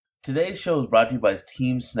Today's show is brought to you by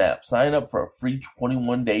Team Snap. Sign up for a free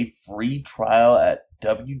 21-day free trial at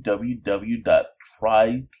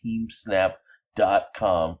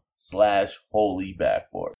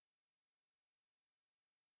www.tryteamsnap.com/holybackboard.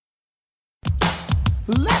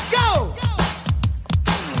 Let's go!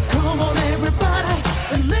 Come on, everybody,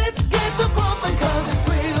 and let's get to bumping, cause it's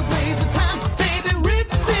trailblazer time. Baby,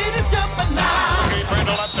 Rip City's jumping now. Okay,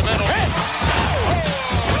 Brindle up the middle.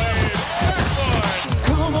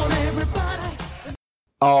 Come on, everybody.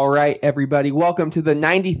 All right, everybody. Welcome to the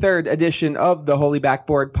 93rd edition of the Holy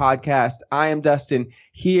Backboard podcast. I am Dustin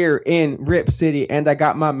here in Rip City, and I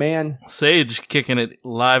got my man Sage kicking it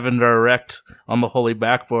live and direct on the Holy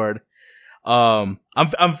Backboard. I'm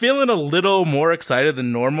feeling a little more excited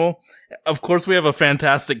than normal. Of course, we have a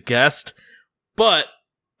fantastic guest, but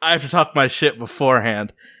I have to talk my shit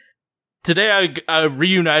beforehand. Today, I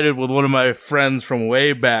reunited with one of my friends from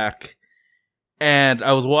way back, and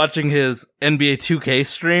I was watching his NBA 2K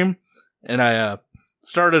stream, and I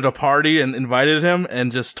started a party and invited him,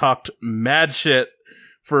 and just talked mad shit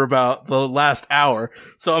for about the last hour.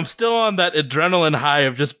 So I'm still on that adrenaline high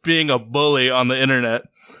of just being a bully on the internet.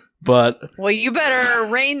 But well, you better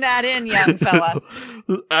rein that in, young fella.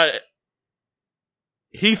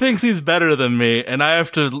 He thinks he's better than me, and I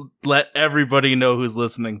have to let everybody know who's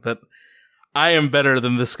listening that I am better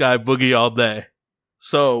than this guy Boogie all day.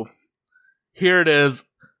 So here it is.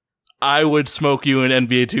 I would smoke you in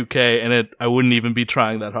NBA 2K, and I wouldn't even be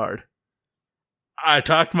trying that hard. I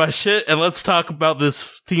talked my shit, and let's talk about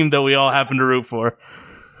this team that we all happen to root for.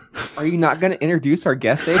 Are you not going to introduce our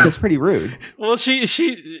guest, Sage? That's pretty rude. Well, she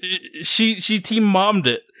team mommed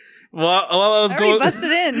it. While I was going,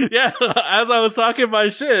 busted in. Yeah, as I was talking my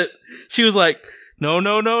shit, she was like, no.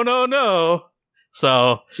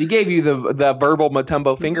 So she gave you the verbal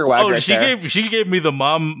Mutombo finger wag. She gave me the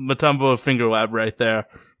mom Mutombo finger wab right there,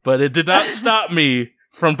 but it did not stop me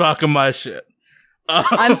from talking my shit.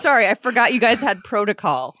 I'm sorry, I forgot you guys had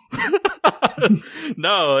protocol.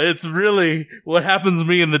 No, it's really what happens to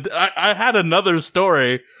me in I had another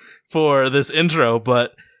story for this intro,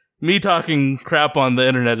 but me talking crap on the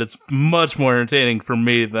internet is much more entertaining for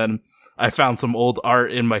me than I found some old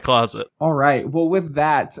art in my closet. All right. Well, with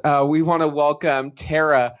that, we want to welcome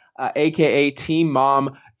Tara, aka Team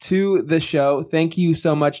Mom, to the show. Thank you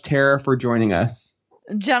so much, Tara, for joining us.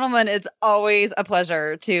 Gentlemen, it's always a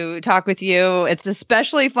pleasure to talk with you. It's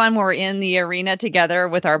especially fun when we're in the arena together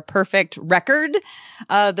with our perfect record.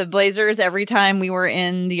 The Blazers, every time we were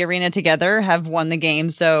in the arena together, have won the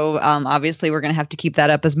game. So obviously, we're going to have to keep that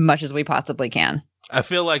up as much as we possibly can. I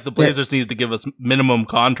feel like the Blazers needs to give us minimum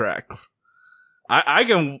contracts. I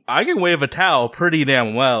can wave a towel pretty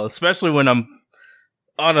damn well, especially when I'm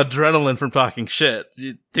on adrenaline from talking shit.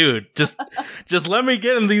 Dude, just let me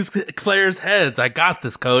get in these players' heads. I got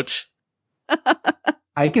this, coach.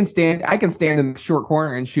 I can stand in the short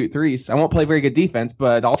corner and shoot threes. I won't play very good defense,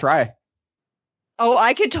 but I'll try. Oh,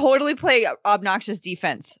 I could totally play obnoxious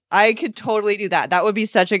defense. I could totally do that. That would be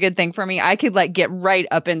such a good thing for me. I could get right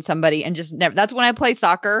up in somebody and just never. That's when I play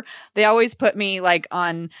soccer. They always put me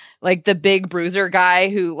on the big bruiser guy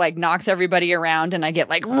who knocks everybody around, and I get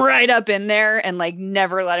right up in there and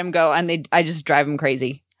never let him go. And I just drive them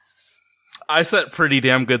crazy. I set pretty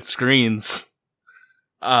damn good screens.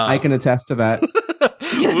 I can attest to that.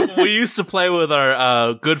 we used to play with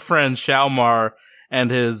our good friend Shalmar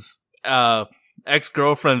and his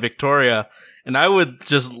ex-girlfriend Victoria, and I would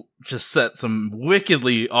just set some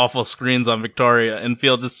wickedly awful screens on Victoria and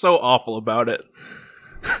feel just so awful about it.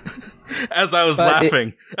 As I was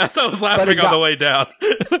laughing on the way down.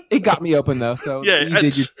 It got me open though, so yeah, you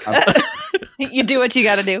did your job. You do what you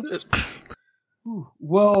got to do.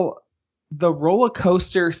 Well, the roller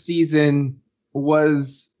coaster season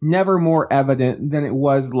was never more evident than it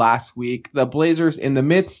was last week. The Blazers, in the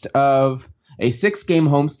midst of a 6-game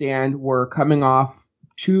homestand, were coming off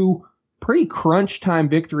 2 pretty crunch time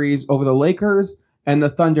victories over the Lakers and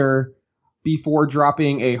the Thunder before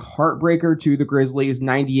dropping a heartbreaker to the Grizzlies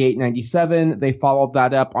 98-97. They followed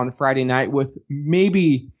that up on Friday night with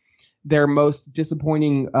maybe their most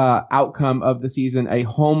disappointing outcome of the season, a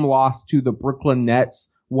home loss to the Brooklyn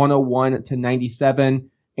Nets 101-97.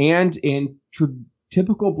 And in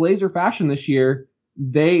typical Blazer fashion this year,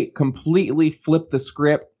 they completely flipped the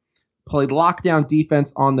script, played lockdown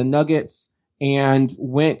defense on the Nuggets, and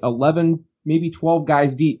went 11, maybe 12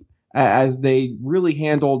 guys deep as they really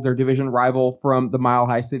handled their division rival from the Mile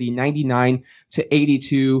High City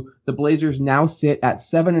 99-82. The Blazers now sit at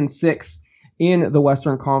 7-6 in the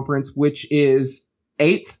Western Conference, which is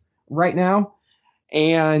 8th right now.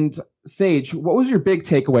 And Sage, what was your big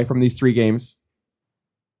takeaway from these 3 games?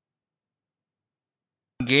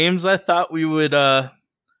 Games I thought we would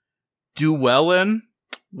do well in,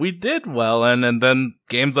 we did well in, and then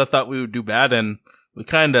games I thought we would do bad in, we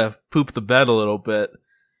kind of pooped the bed a little bit.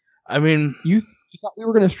 I mean, You thought we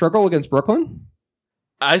were going to struggle against Brooklyn?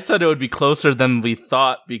 I said it would be closer than we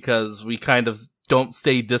thought because we kind of don't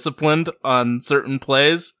stay disciplined on certain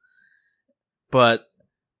plays. But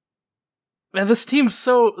man, this team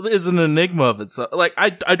is an enigma of itself. Like,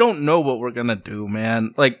 I don't know what we're gonna do,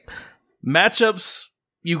 man. Like, matchups,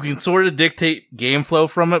 you can sort of dictate game flow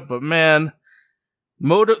from it, but man,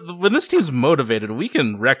 when this team's motivated, we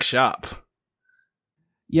can wreck shop.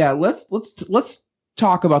 Yeah, let's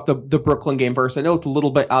talk about the Brooklyn game first. I know it's a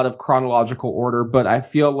little bit out of chronological order, but I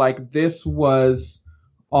feel like this was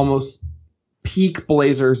almost peak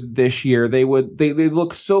Blazers this year. They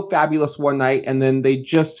look so fabulous one night, and then they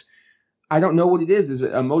just, I don't know what it is. Is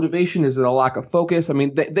it a motivation? Is it a lack of focus? I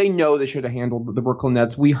mean, they know they should have handled the Brooklyn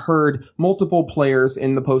Nets. We heard multiple players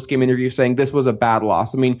in the post-game interview saying this was a bad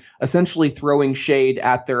loss. I mean, essentially throwing shade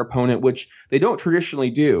at their opponent, which they don't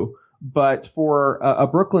traditionally do. But for a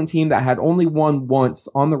Brooklyn team that had only won once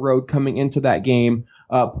on the road coming into that game,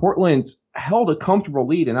 Portland held a comfortable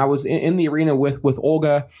lead. And I was in the arena with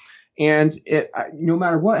Olga. And no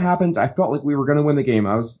matter what happened, I felt like we were going to win the game.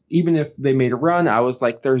 Even if they made a run, I was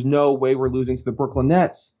like, there's no way we're losing to the Brooklyn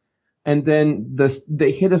Nets. And then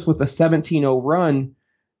they hit us with a 17-0 run,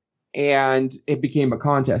 and it became a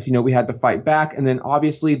contest. We had to fight back. And then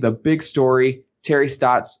obviously the big story, Terry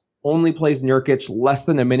Stotts only plays Nurkic less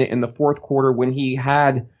than a minute in the fourth quarter when he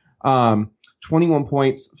had 21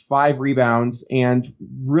 points, 5 rebounds, and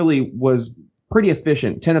really was pretty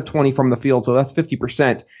efficient, 10 of 20 from the field. So that's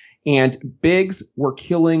 50%. And bigs were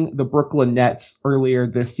killing the Brooklyn Nets earlier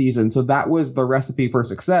this season. So that was the recipe for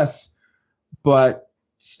success. But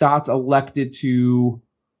Stotts elected to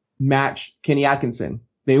match Kenny Atkinson.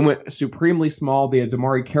 They went supremely small. They had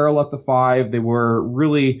Damari Carroll at the 5. They were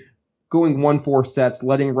really going 1-4 sets,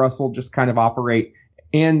 letting Russell just kind of operate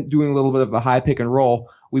and doing a little bit of the high pick and roll.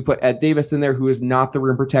 We put Ed Davis in there, who is not the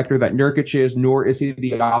rim protector that Nurkic is, nor is he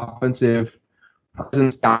the offensive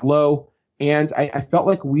presence down low. And I felt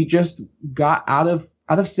like we just got out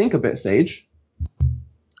of sync a bit, Sage.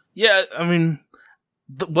 Yeah, I mean,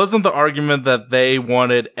 wasn't the argument that they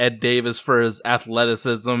wanted Ed Davis for his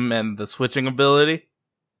athleticism and the switching ability?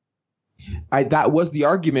 That was the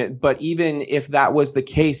argument, but even if that was the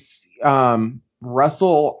case,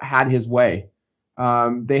 Russell had his way.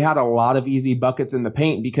 They had a lot of easy buckets in the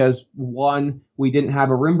paint because, one, we didn't have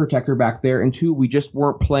a rim protector back there, and two, we just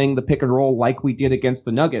weren't playing the pick and roll like we did against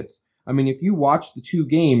the Nuggets. I mean, if you watch the two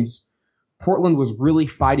games, Portland was really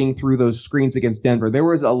fighting through those screens against Denver. There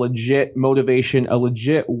was a legit motivation, a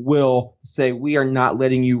legit will to say, we are not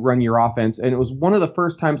letting you run your offense. And it was one of the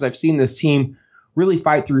first times I've seen this team really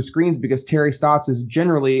fight through screens because Terry Stotts is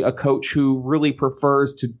generally a coach who really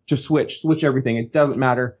prefers to switch everything. It doesn't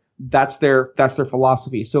matter. That's their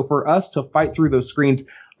philosophy. So for us to fight through those screens,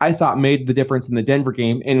 I thought made the difference in the Denver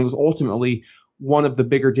game. And it was ultimately one of the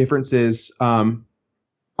bigger differences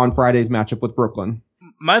on Friday's matchup with Brooklyn.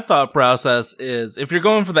 My thought process is, if you're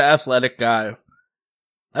going for the athletic guy,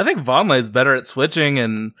 I think Vonleh is better at switching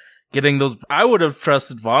and getting those. I would have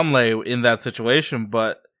trusted Vonleh in that situation,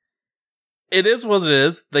 but it is what it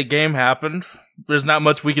is. The game happened. There's not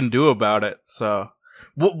much we can do about it. So,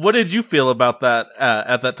 what did you feel about that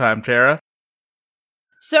at that time, Tara?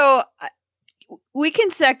 So we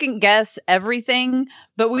can second guess everything,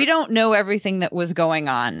 but we don't know everything that was going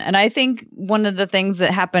on. And I think one of the things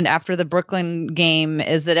that happened after the Brooklyn game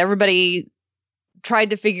is that everybody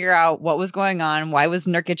tried to figure out what was going on. Why was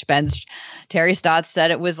Nurkic benched? Terry Stotts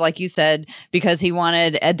said it was, like you said, because he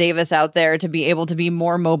wanted Ed Davis out there to be able to be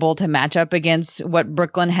more mobile to match up against what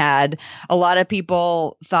Brooklyn had. A lot of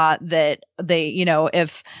people thought that they,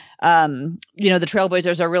 if the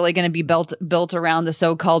Trailblazers are really going to be built around the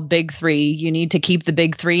so-called big three, you need to keep the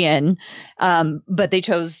big three in. But they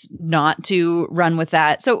chose not to run with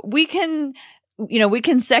that. So we can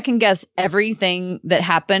second guess everything that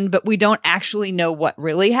happened, but we don't actually know what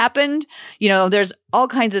really happened. There's all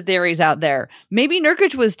kinds of theories out there. Maybe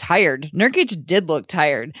Nurkic was tired. Nurkic did look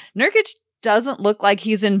tired. Nurkic doesn't look like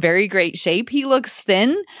he's in very great shape. He looks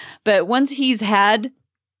thin, but once he's had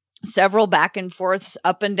several back and forths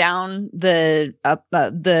up and down the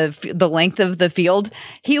length of the field,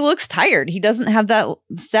 he looks tired. He doesn't have that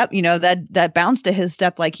step, that bounce to his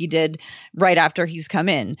step like he did right after he's come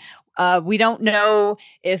in. We don't know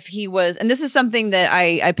if he was, and this is something that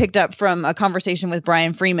I picked up from a conversation with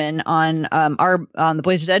Brian Freeman on the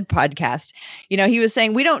Blazers Ed podcast. He was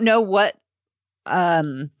saying we don't know what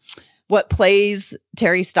what plays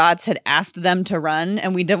Terry Stotts had asked them to run,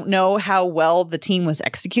 and we don't know how well the team was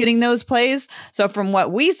executing those plays. So from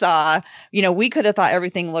what we saw, we could have thought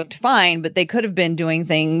everything looked fine, but they could have been doing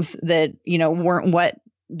things that, weren't what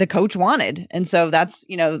the coach wanted. And so that's,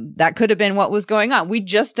 that could have been what was going on. We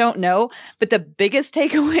just don't know. But the biggest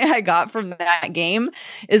takeaway I got from that game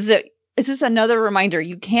is that it's just another reminder.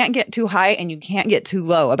 You can't get too high and you can't get too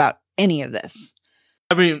low about any of this.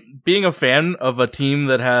 I mean, being a fan of a team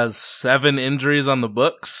that has 7 injuries on the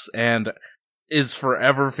books and is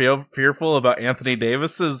forever fearful about Anthony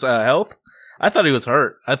Davis's health, I thought he was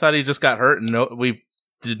hurt. I thought he just got hurt and we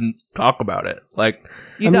didn't talk about it. Like,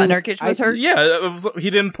 you thought Nurkic was hurt? Yeah, he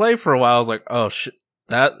didn't play for a while. I was like, oh shit,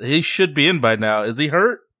 that he should be in by now. Is he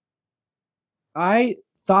hurt? I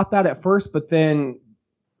thought that at first, but then,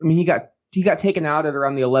 he got taken out at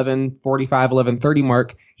around the 11:45, 11:30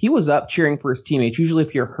 mark. He was up cheering for his teammates. Usually,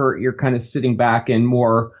 if you're hurt, you're kind of sitting back and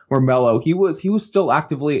more mellow. He was still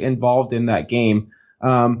actively involved in that game.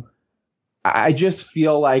 I just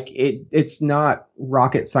feel like it's not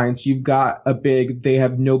rocket science. You've got a big, they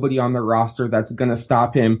have nobody on their roster that's going to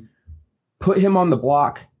stop him. Put him on the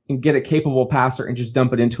block and get a capable passer and just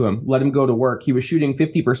dump it into him. Let him go to work. He was shooting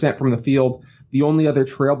 50% from the field. The only other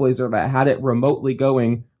Trailblazer that had it remotely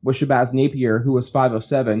going was Shabazz Napier, who was 5 of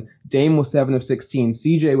 7. Dame was 7 of 16.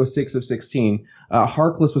 CJ was 6 of 16.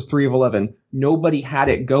 Harkless was 3 of 11. Nobody had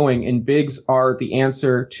it going, and bigs are the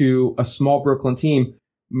answer to a small Brooklyn team.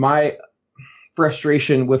 My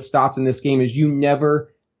frustration with Stotts in this game is you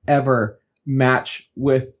never, ever match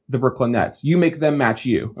with the Brooklyn Nets. You make them match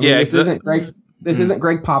you. This isn't Greg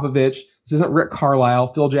Popovich. This isn't Rick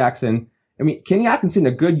Carlisle, Phil Jackson. Kenny Atkinson,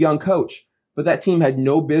 a good young coach, but that team had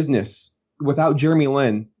no business without Jeremy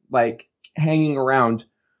Lin, hanging around.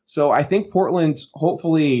 So I think Portland,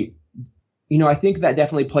 hopefully, I think that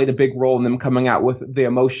definitely played a big role in them coming out with the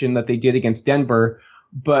emotion that they did against Denver.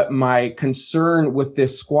 But my concern with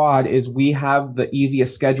this squad is we have the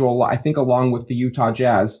easiest schedule, I think, along with the Utah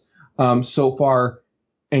Jazz so far.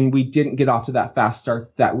 And we didn't get off to that fast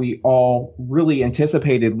start that we all really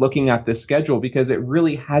anticipated looking at this schedule, because it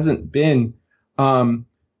really hasn't been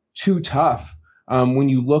too tough when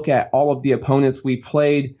you look at all of the opponents we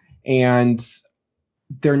played, and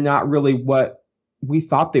they're not really what we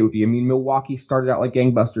thought they would be. Milwaukee started out like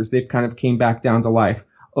gangbusters. They've kind of came back down to life.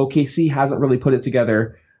 OKC hasn't really put it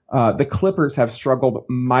together. The Clippers have struggled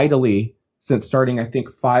mightily since starting, I think,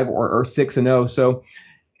 5 or 6-0. So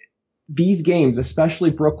these games, especially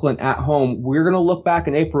Brooklyn at home, we're going to look back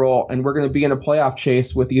in April and we're going to be in a playoff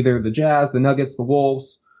chase with either the Jazz, the Nuggets, the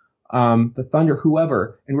Wolves, the Thunder,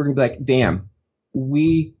 whoever. And we're going to be like, damn,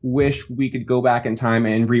 we wish we could go back in time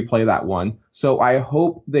and replay that one. So I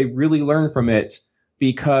hope they really learn from it,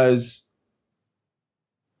 because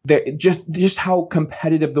just how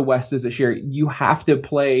competitive the West is this year. You have to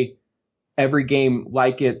play every game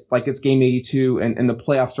like it's game 82 and the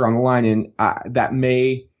playoffs are on the line, and that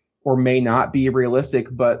may or may not be realistic,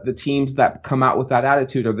 but the teams that come out with that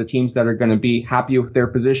attitude are the teams that are going to be happy with their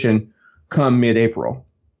position come mid-April.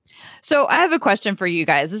 So I have a question for you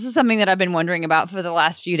guys. This is something that I've been wondering about for the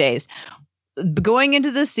last few days. Going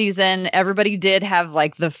into this season, everybody did have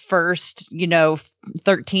the first,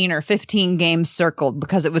 13 or 15 games circled,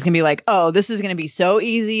 because it was going to be like, oh, this is going to be so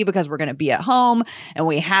easy because we're going to be at home and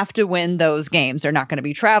we have to win those games. They're not going to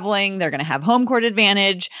be traveling. They're going to have home court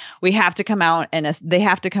advantage. We have to come out and they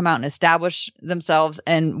have to come out and establish themselves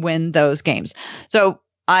and win those games. So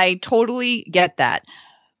I totally get that.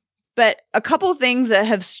 But a couple of things that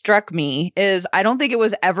have struck me is I don't think it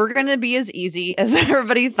was ever going to be as easy as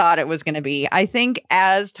everybody thought it was going to be. I think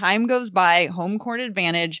as time goes by, home court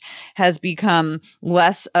advantage has become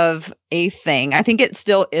less of a thing. I think it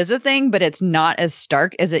still is a thing, but it's not as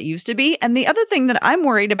stark as it used to be. And the other thing that I'm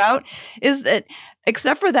worried about is that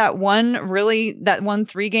except for that one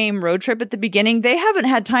 3-game road trip at the beginning, they haven't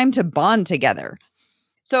had time to bond together.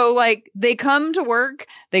 So they come to work,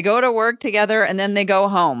 they go to work together, and then they go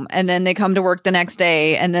home, and then they come to work the next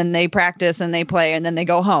day, and then they practice and they play, and then they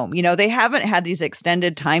go home. They haven't had these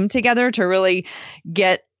extended time together to really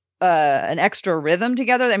get an extra rhythm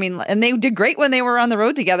together. And they did great when they were on the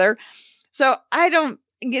road together. So I don't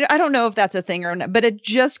know if that's a thing or not, but it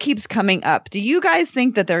just keeps coming up. Do you guys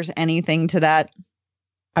think that there's anything to that?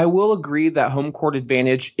 I will agree that home court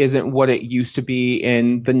advantage isn't what it used to be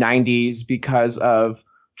in the 90s because of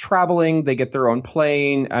traveling. They get their own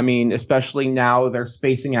plane. Especially now they're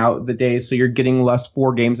spacing out the days, so you're getting less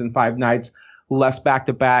 4 games in 5 nights, less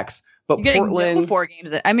back-to-backs. But Portland, 4 games.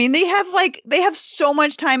 They have so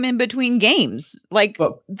much time in between games.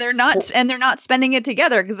 They're not spending it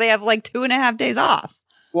together because they have 2.5 days off.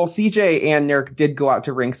 Well, CJ and Nurk did go out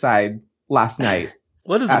to Ringside last night.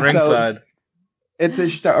 What is So ringside? it's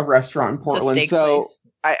just a restaurant in It's a Portland. steak So place.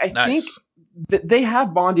 I Nice. think that they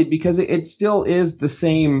have bonded because it still is the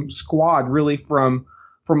same squad really from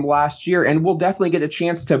last year, and we'll definitely get a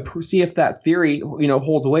chance to see if that theory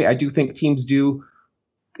holds weight. I do think teams do.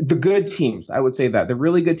 The good teams, I would say that the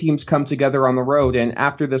really good teams come together on the road, and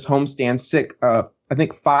after this homestand, I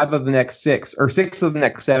think 5 of the next 6 or 6 of the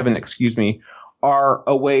next 7, are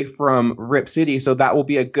away from Rip City, so that will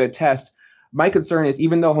be a good test. My concern is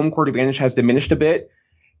even though home court advantage has diminished a bit,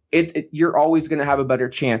 you're always going to have a better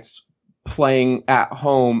chance playing at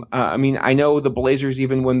home. I mean, I know the Blazers,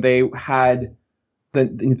 even when they had the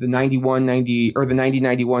 91-90 or the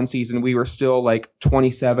 90-91 season, we were still like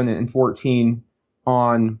 27-14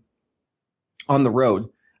 on the road.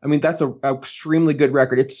 I mean, that's a extremely good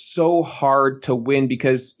record. It's so hard to win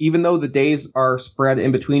because even though the days are spread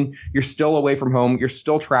in between, you're still away from home. You're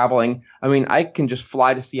still traveling. I mean, I can just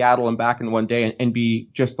fly to Seattle and back in one day and be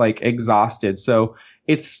just like exhausted. So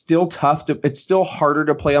it's still tough it's still harder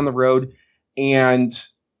to play on the road, and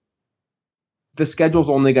the schedule's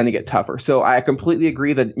only going to get tougher. So I completely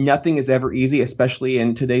agree that nothing is ever easy, especially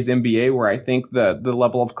in today's NBA, where I think the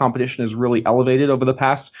level of competition is really elevated over the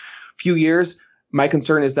past few years. My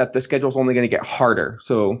concern is that the schedule's only going to get harder.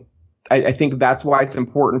 So I think that's why it's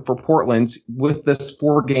important for Portland with this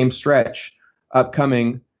 4-game stretch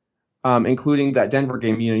upcoming, including that Denver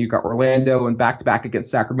game. You got Orlando and back-to-back against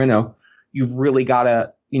Sacramento. You've really got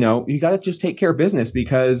to, you got to just take care of business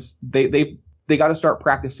because they got to start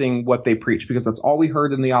practicing what they preach, because that's all we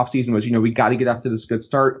heard in the offseason was, we got to get up to this good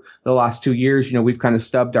start. The last 2 years, we've kind of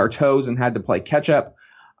stubbed our toes and had to play catch up.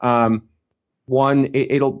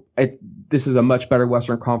 This is a much better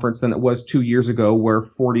Western Conference than it was 2 years ago, where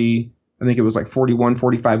 41,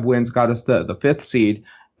 45 wins got us the 5th seed.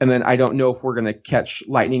 And then I don't know if we're going to catch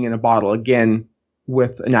lightning in a bottle again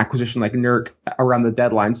with an acquisition like Nurk around the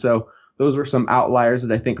deadline. So those were some outliers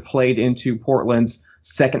that I think played into Portland's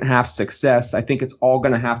second half success. I think it's all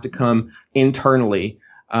going to have to come internally.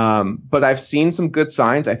 But I've seen some good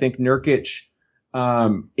signs. I think Nurkic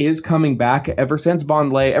is coming back ever since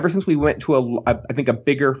Vonleh, ever since we went to I think a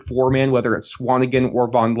bigger 4-man, whether it's Swanigan or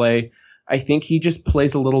Vonleh. I think he just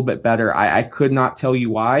plays a little bit better. I could not tell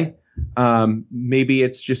you why. Maybe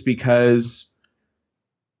it's just because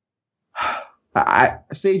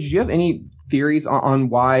Sage, do you have any theories on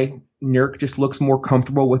why Nurk just looks more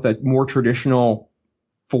comfortable with a more traditional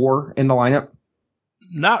 4 in the lineup?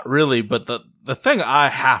 Not really, but the thing I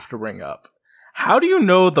have to bring up, how do you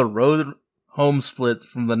know the road home splits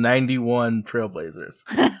from the 91 Trailblazers?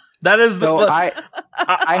 That is the... So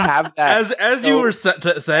I have that. As you were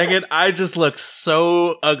saying it, I just looked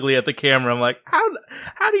so ugly at the camera. I'm like,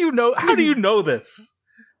 how do you know this?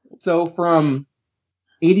 So from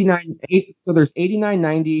 89, so there's 89,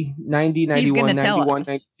 90, 90, 91, 91,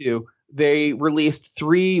 92. They released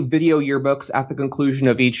 3 video yearbooks at the conclusion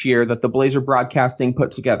of each year that the Blazer Broadcasting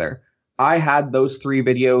put together. I had those 3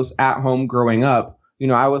 videos at home growing up.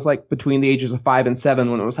 I was like between the ages of 5 and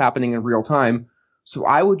 7 when it was happening in real time. So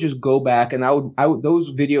I would just go back and I would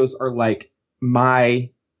those videos are like my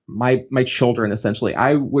children, essentially.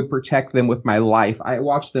 I would protect them with my life. I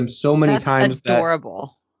watched them so many times.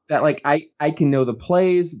 Adorable. That like I can know the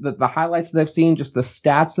plays, the highlights that I've seen, just the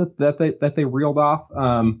stats that they reeled off.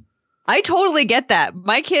 I totally get that.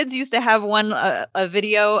 My kids used to have a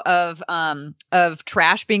video of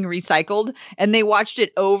trash being recycled, and they watched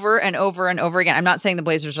it over and over and over again. I'm not saying the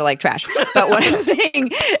Blazers are like trash, but what I'm saying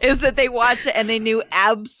is that they watched it and they knew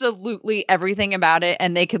absolutely everything about it,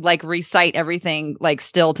 and they could like recite everything like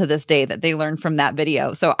still to this day that they learned from that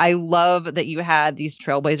video. So I love that you had these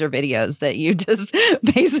Trailblazer videos that you just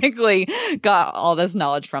basically got all this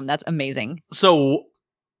knowledge from. That's amazing. So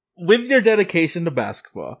with your dedication to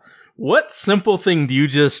basketball, what simple thing do you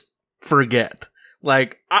just forget?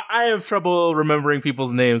 Like, I have trouble remembering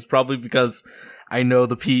people's names, probably because I know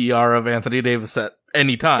the PER of Anthony Davis at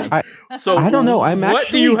any time. So I don't know. What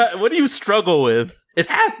do you struggle with? It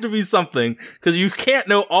has to be something, because you can't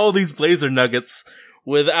know all these Blazer nuggets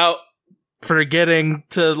without forgetting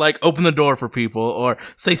to like open the door for people or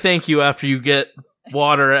say thank you after you get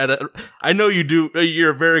water I know you do.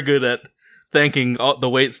 You're very good at thanking all the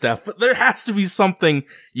wait staff, but there has to be something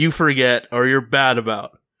you forget or you're bad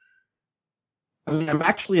about. I mean, I'm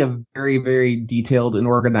actually a very, very detailed and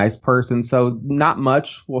organized person, so not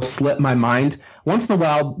much will slip my mind. Once in a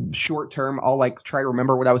while, short term, I'll like try to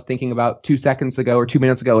remember what I was thinking about 2 seconds ago or 2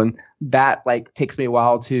 minutes ago, and that like takes me a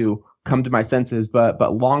while to come to my senses. But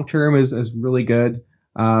long term is really good.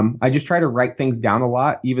 I just try to write things down a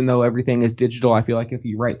lot, even though everything is digital. I feel like if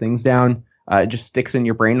you write things down, It just sticks in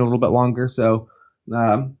your brain a little bit longer. So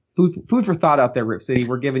food for thought out there, Rip City.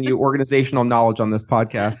 We're giving you organizational knowledge on this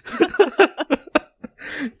podcast.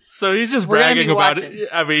 So he's just We're gonna bragging be about watching. it.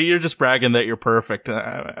 I mean, you're just bragging that you're perfect.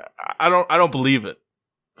 I don't believe it,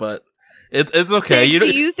 but it's okay. Sage,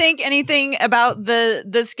 do you think anything about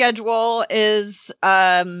the schedule is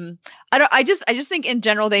I just think in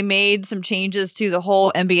general they made some changes to the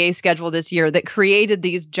whole NBA schedule this year that created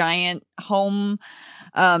these giant home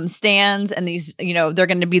stands, and these, they're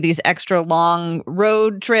going to be these extra long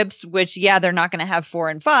road trips, which they're not going to have 4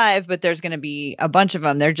 and 5, but there's going to be a bunch of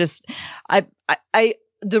them. They're just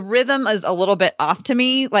the rhythm is a little bit off to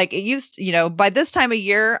me. Like it used, by this time of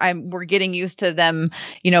year, we're getting used to them,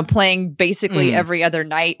 playing basically every other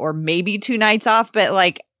night or maybe 2 nights off. But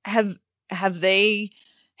like, have they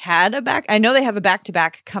had a back? I know they have a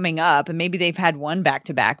back-to-back coming up, and maybe they've had one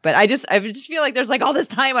back-to-back. But I just feel like there's like all this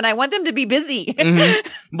time, and I want them to be busy.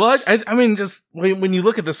 Mm-hmm. Well, I mean, just when you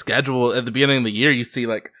look at the schedule at the beginning of the year, you see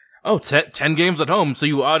like, 10 games at home, so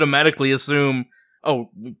you automatically assume,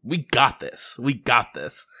 oh, we got this.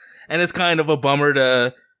 And it's kind of a bummer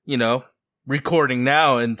to, recording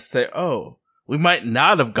now and to say, oh, we might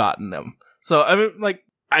not have gotten them. So, I mean, like,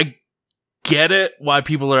 I get it why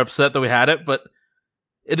people are upset that we had it, but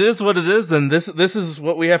it is what it is, and this is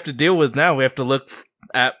what we have to deal with now. We have to look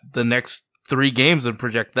at the next 3 games and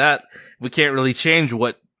project that. We can't really change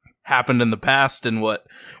what happened in the past and what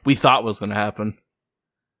we thought was going to happen.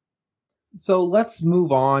 So let's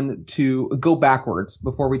move on to go backwards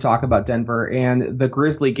before we talk about Denver and the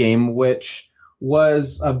Grizzly game, which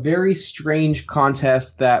was a very strange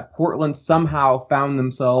contest that Portland somehow found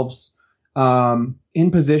themselves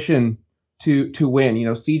in position to win.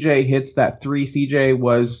 CJ hits that 3. CJ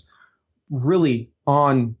was really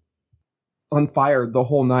on fire the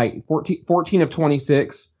whole night. 14 of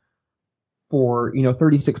 26 for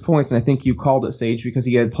 36 points, and I think you called it, Sage, because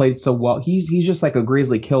he had played so well. He's just like a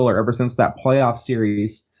Grizzly killer ever since that playoff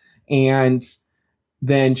series. And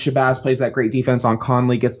then Shabazz plays that great defense on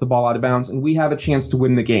Conley, gets the ball out of bounds, and we have a chance to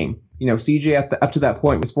win the game. CJ up to that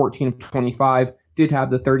point was 14 of 25, did have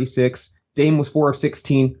the 36. Dame was 4 of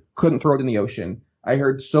 16, couldn't throw it in the ocean. I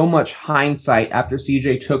heard so much hindsight after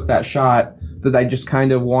CJ took that shot that I just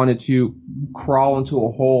kind of wanted to crawl into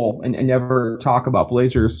a hole and never talk about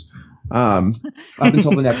Blazers up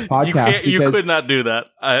until the next podcast. You could not do that.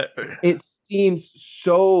 It seems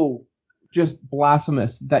so just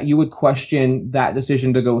blasphemous that you would question that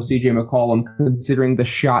decision to go with CJ McCollum, considering the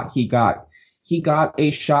shot he got. He got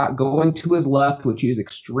a shot going to his left, which he was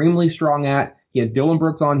extremely strong at. He had Dylan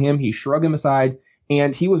Brooks on him. He shrugged him aside,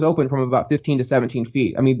 and he was open from about 15 to 17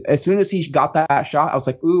 feet. I mean, as soon as he got that shot, I was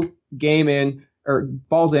like, ooh, game in, or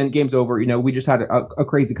ball's in, game's over. We just had a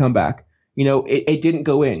crazy comeback. It didn't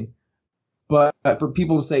go in. But for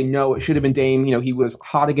people to say, no, it should have been Dame, he was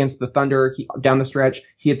hot against the Thunder down the stretch.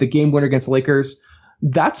 He hit the game winner against the Lakers.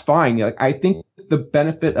 That's fine. I think the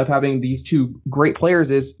benefit of having these 2 great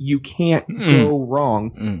players is you can't go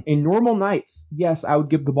wrong. In normal nights, yes, I would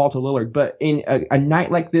give the ball to Lillard. But in a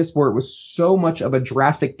night like this where it was so much of a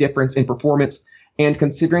drastic difference in performance, and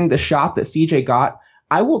considering the shot that CJ got,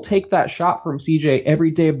 I will take that shot from CJ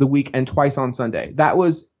every day of the week and twice on Sunday. That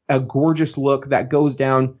was a gorgeous look that goes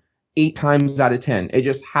down 8 times out of 10. It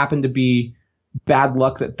just happened to be bad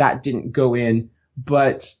luck that didn't go in.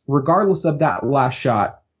 But regardless of that last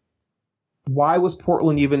shot, why was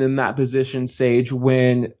Portland even in that position, Sage,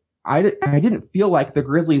 when I didn't feel like the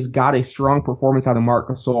Grizzlies got a strong performance out of Marc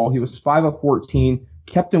Gasol? He was 5 of 14,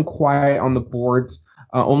 kept him quiet on the boards,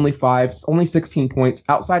 only 16 points.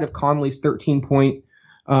 Outside of Conley's 13-point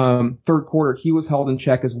third quarter, he was held in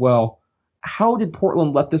check as well. How did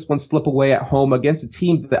Portland let this one slip away at home against a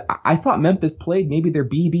team that I thought Memphis played maybe their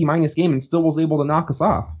B minus game and still was able to knock us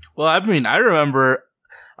off? Well, I mean, I remember,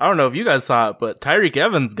 I don't know if you guys saw it, but Tyreek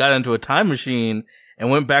Evans got into a time machine and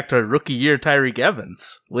went back to rookie year Tyreek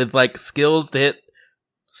Evans with like skills to hit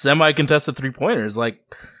semi-contested 3-pointers. Like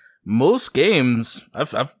most games,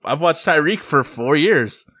 I've watched Tyreek for 4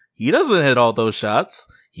 years. He doesn't hit all those shots.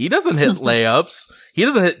 He doesn't hit layups. He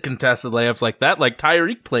doesn't hit contested layups like that. Like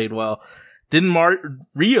Tyreek played well.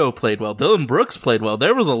 Rio played well. Dylan Brooks played well.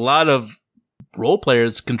 There was a lot of role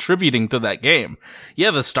players contributing to that game.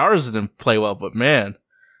 Yeah, the stars didn't play well, but man,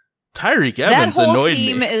 Tyreek Evans that whole annoyed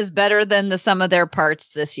team me. Is better than the sum of their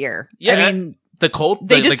parts this year. Yeah, I mean, they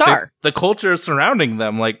just are. The culture surrounding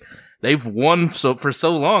them, like they've won for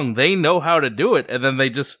so long, they know how to do it, and then they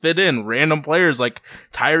just fit in random players like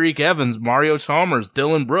Tyreek Evans, Mario Chalmers,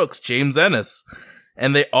 Dylan Brooks, James Ennis,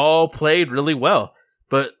 and they all played really well.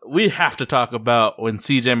 But we have to talk about when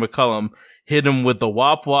CJ McCollum hit him with the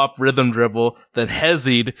wop wop rhythm dribble, then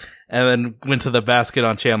hezzied, and then went to the basket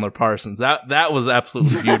on Chandler Parsons. That was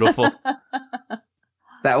absolutely beautiful.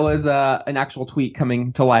 That was an actual tweet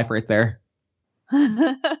coming to life right there.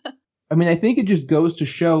 I mean, I think it just goes to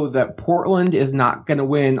show that Portland is not going to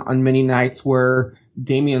win on many nights where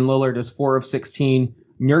Damian Lillard is 4 of 16.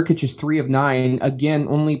 Nurkic is 3 of 9. Again,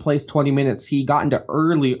 only plays 20 minutes. He got into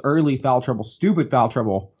early foul trouble, stupid foul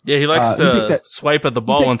trouble. Yeah, he likes to swipe at the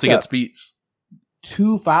ball once he gets beats.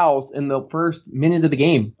 2 fouls in the first minute of the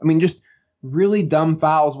game. I mean, just really dumb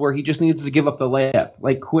fouls where he just needs to give up the layup,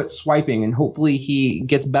 like quit swiping, and hopefully he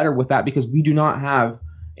gets better with that because we do not have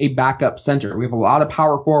a backup center. We have a lot of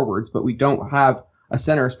power forwards, but we don't have a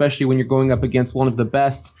center, especially when you're going up against one of the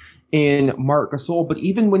best in Marc Gasol. But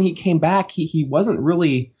even when he came back, he wasn't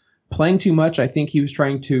really playing too much. I think he was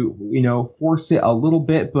trying to, force it a little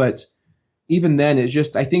bit, but even then,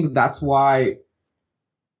 I think that's why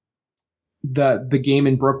the game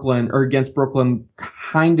in Brooklyn or against Brooklyn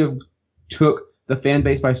kind of took the fan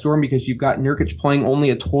base by storm, because you've got Nurkic playing only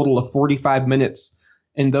a total of 45 minutes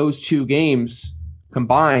in those 2 games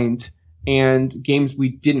combined, and games we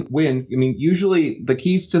didn't win. I mean, usually the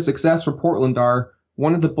keys to success for Portland are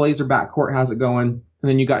one of the Blazer backcourt has it going, and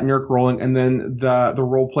then you got Nurk rolling, and then the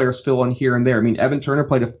role players fill in here and there. I mean, Evan Turner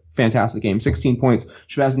played a fantastic game, 16 points.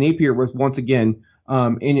 Shabazz Napier was once again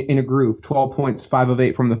in a groove, 12 points, 5 of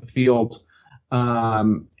 8 from the field.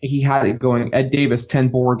 He had it going. Ed Davis, 10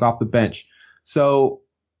 boards off the bench. So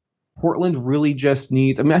Portland really just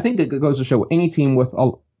needs, I think it goes to show any team with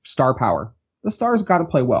a star power, the Stars got to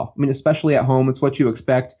play well. I mean, especially at home, it's what you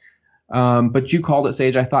expect. But you called it,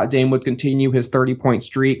 Sage. I thought Dame would continue his 30-point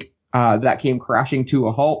streak. That came crashing to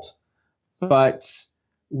a halt. But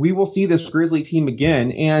we will see this Grizzly team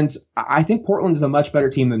again. And I think Portland is a much better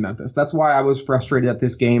team than Memphis. That's why I was frustrated at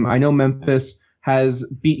this game. I know Memphis has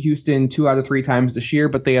beat Houston 2 out of 3 times this year,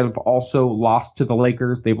 but they have also lost to the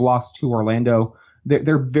Lakers. They've lost to Orlando.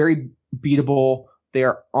 They're very beatable.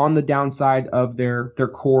 They're on the downside of their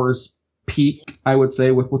core's peak, I would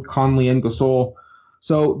say, with Conley and Gasol.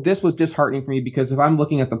 So this was disheartening for me, because if I'm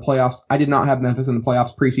looking at the playoffs, I did not have Memphis in the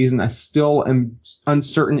playoffs preseason. I still am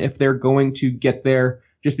uncertain if they're going to get there,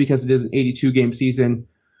 just because it is an 82-game season.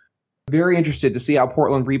 Very interested to see how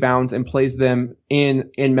Portland rebounds and plays them in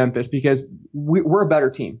Memphis, because we're a better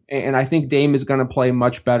team. And I think Dame is going to play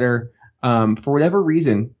much better. For whatever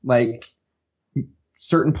reason, like,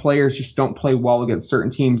 certain players just don't play well against certain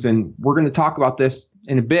teams. And we're going to talk about this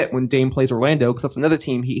in a bit when Dame plays Orlando, because that's another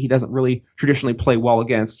team he doesn't really traditionally play well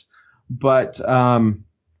against. But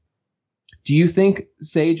do you think,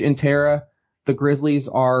 Sage and Tara, the Grizzlies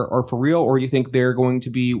are for real, or do you think they're going to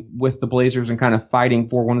be with the Blazers and kind of fighting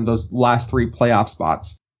for one of those last 3 playoff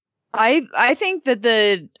spots? I think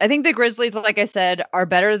the Grizzlies, like I said, are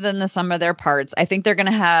better than the sum of their parts. I think they're going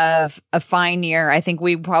to have a fine year. I think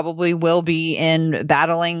we probably will be in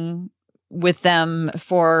battling with them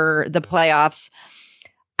for the playoffs.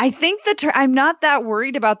 I think I'm not that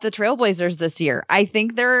worried about the Trailblazers this year. I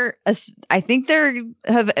think they're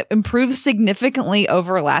have improved significantly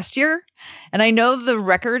over last year, and I know the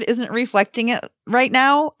record isn't reflecting it right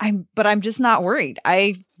now. But I'm just not worried.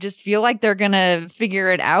 I just feel like they're gonna figure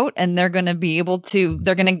it out, and they're gonna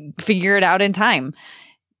figure it out in time.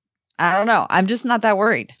 I don't know. I'm just not that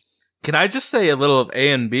worried. Can I just say a little of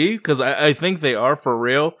A and B? Because I think they are for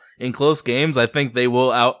real in close games. I think they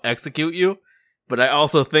will out execute you. But I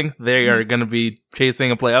also think they are going to be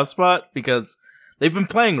chasing a playoff spot, because they've been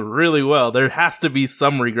playing really well. There has to be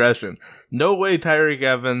some regression. No way Tyreke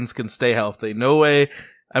Evans can stay healthy. No way.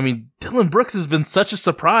 I mean, Dillon Brooks has been such a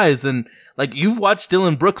surprise. And like, you've watched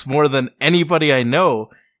Dillon Brooks more than anybody I know.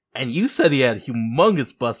 And you said he had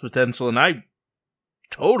humongous bust potential. And I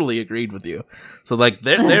totally agreed with you. So like,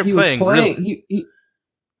 they're playing really.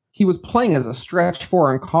 He was playing as a stretch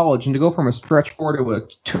 4 in college, and to go from a stretch 4 to a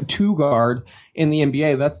 2 guard in the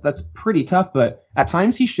NBA, that's pretty tough. But at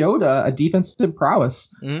times he showed a defensive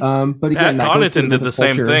prowess. But again, Pat Connaughton did the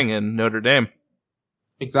same thing in Notre Dame.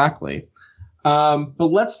 Exactly. But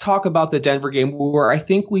let's talk about the Denver game, where I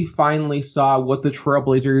think we finally saw what the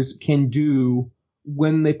Trailblazers can do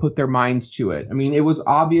when they put their minds to it. I mean, it was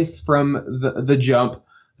obvious from the jump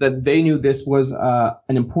that they knew this was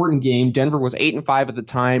an important game. Denver was 8-5 at the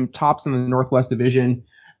time, tops in the Northwest Division,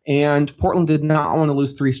 and Portland did not want to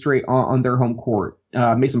lose 3 straight on their home court.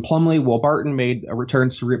 Mason Plumlee, Will Barton made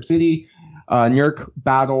returns to Rip City. Nurk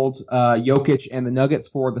battled Jokic and the Nuggets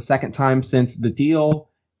for the second time since the deal.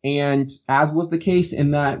 And as was the case in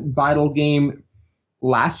that vital game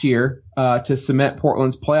last year to cement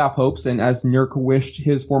Portland's playoff hopes, and as Nurk wished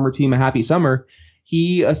his former team a happy summer,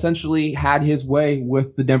 He essentially had his way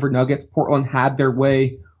with the Denver Nuggets. Portland had their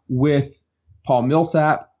way with Paul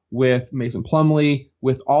Millsap, with Mason Plumlee,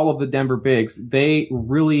 with all of the Denver bigs. They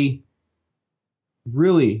really,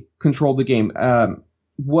 really controlled the game.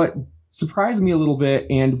 What surprised me a little bit,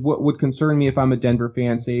 and what would concern me if I'm a Denver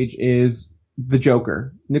fan, Sage, is the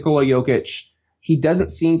Joker, Nikola Jokic. He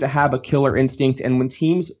doesn't seem to have a killer instinct, and when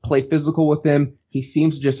teams play physical with him, he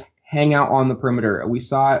seems to just hang out on the perimeter. We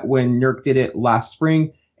saw it when Nurk did it last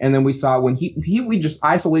spring, and then we saw when we just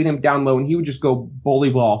isolate him down low, and he would just go bully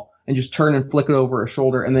ball and just turn and flick it over his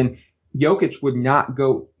shoulder, and then Jokic would not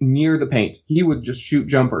go near the paint. He would just shoot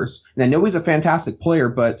jumpers. And I know he's a fantastic player,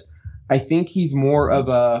 but I think he's more of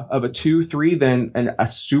a 2-3 than a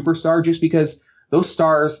superstar, just because those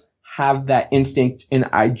stars have that instinct, and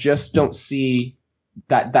I just don't see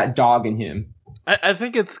that dog in him. I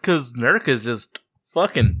think it's because Nurk is just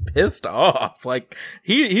fucking pissed off. Like,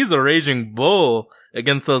 he's a raging bull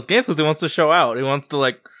against those games because he wants to show out. He wants to,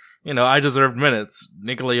 like, I deserved minutes.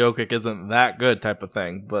 Nikola Jokic isn't that good type of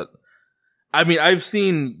thing. But, I mean, I've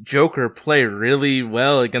seen Joker play really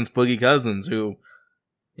well against Boogie Cousins, who,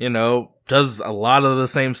 does a lot of the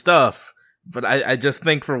same stuff. But I just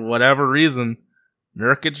think for whatever reason,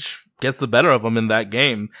 Nurkic gets the better of him in that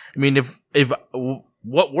game. I mean, if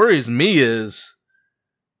what worries me is,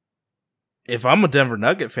 if I'm a Denver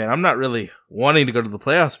Nugget fan, I'm not really wanting to go to the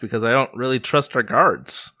playoffs because I don't really trust our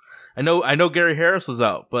guards. I know Gary Harris was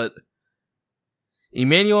out, but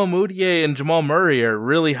Emmanuel Mudiay and Jamal Murray are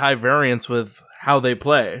really high variance with how they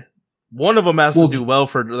play. One of them has to do well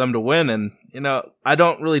for them to win, and I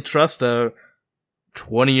don't really trust a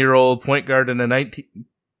 20-year-old point guard and a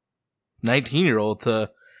 19-year-old to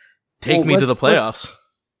take me to the playoffs.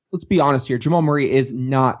 Let's be honest here. Jamal Murray is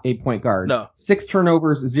not a point guard. No. 6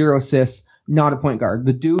 turnovers, 0 assists, not a point guard.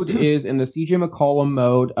 The dude is in the CJ McCollum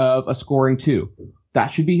mode of a scoring 2. That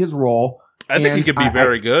should be his role. I think he could be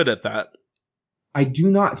very good at that. I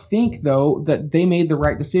do not think, though, that they made the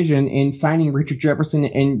right decision in signing Richard Jefferson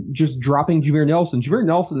and just dropping Jameer Nelson. Jameer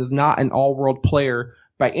Nelson is not an all-world player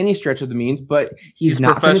by any stretch of the means, but he's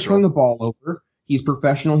not going to turn the ball over. He's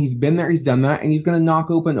professional. He's been there. He's done that. And he's going to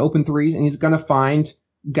knock open threes, and he's going to find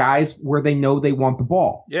guys where they know they want the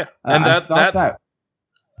ball. Yeah. And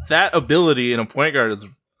that ability in a point guard is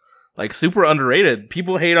like super underrated.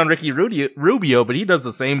 People hate on Ricky Rubio, but he does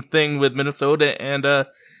the same thing with Minnesota and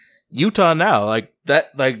Utah now. Like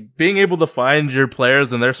that, like being able to find your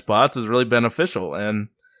players in their spots is really beneficial. And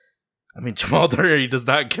I mean, Jamal Murray does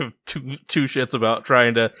not give two shits about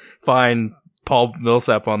trying to find Paul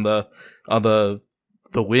Millsap on the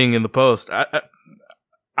wing in the post. I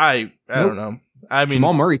don't know. I mean,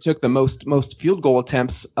 Jamal Murray took the most field goal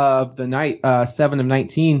attempts of the night, 7 of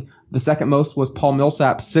 19. The second most was Paul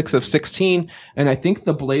Millsap, 6 of 16. And I think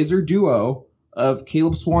the Blazer duo of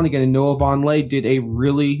Caleb Swanigan and Noah Vonleh did a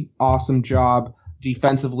really awesome job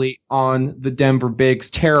defensively on the Denver Bigs.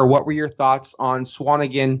 Tara, what were your thoughts on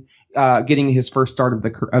Swanigan getting his first start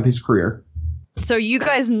of his career? So you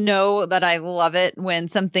guys know that I love it when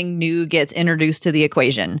something new gets introduced to the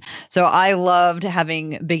equation. So I loved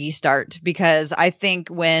having Biggie start because I think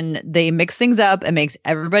when they mix things up, it makes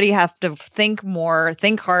everybody have to think more,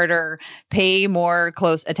 think harder, pay more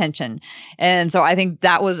close attention. And so I think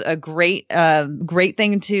that was a great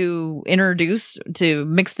thing to introduce, to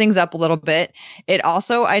mix things up a little bit. It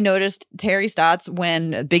also, I noticed Terry Stotts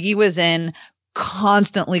when Biggie was in,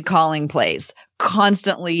 constantly calling plays,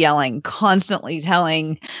 constantly yelling, constantly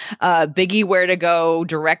telling Biggie where to go,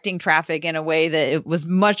 directing traffic in a way that it was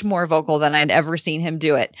much more vocal than I'd ever seen him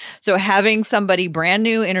do it. So having somebody brand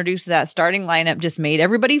new introduced to that starting lineup just made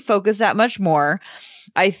everybody focus that much more.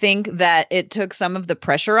 I think that it took some of the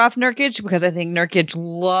pressure off Nurkic because I think Nurkic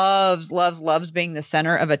loves being the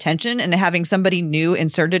center of attention, and having somebody new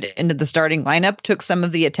inserted into the starting lineup took some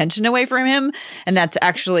of the attention away from him. And that's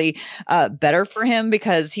actually better for him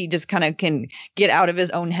because he just kind of can get out of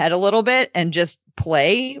his own head a little bit and just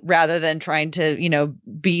play rather than trying to,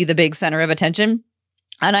 be the big center of attention.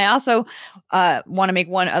 And I also want to make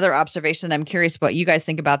one other observation. I'm curious what you guys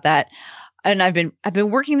think about that. And I've been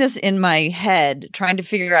working this in my head, trying to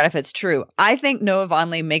figure out if it's true. I think Noah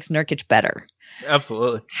Vonleh makes Nurkic better.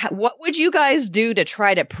 Absolutely. What would you guys do to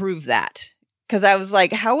try to prove that? Because I was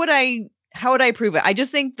like, how would I prove it? I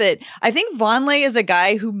think Vonleh is a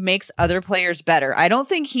guy who makes other players better. I don't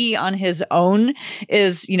think he on his own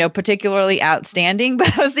is, particularly outstanding.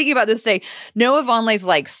 But I was thinking about this today. Noah Vonleh's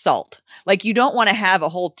like salt. Like you don't want to have a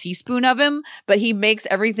whole teaspoon of him, but he makes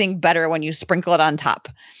everything better when you sprinkle it on top.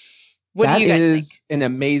 What do you guys think? That is an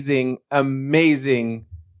amazing, amazing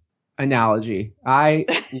analogy. I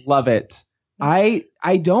love it. I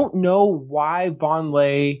don't know why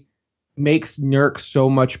Vonleh makes Nurk so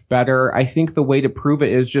much better. I think the way to prove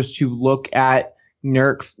it is just to look at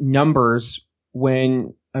Nurk's numbers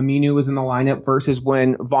when Aminu is in the lineup versus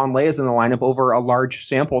when Vonleh is in the lineup over a large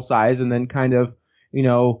sample size, and then kind of,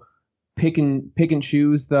 pick and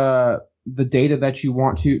choose the data that you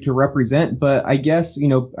want to represent. But I guess,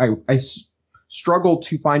 I struggled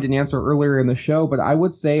to find an answer earlier in the show, but I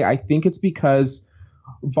would say I think it's because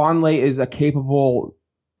Vonleh is a capable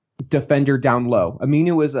defender down low.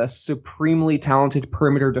 Aminu is a supremely talented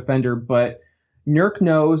perimeter defender, but Nurk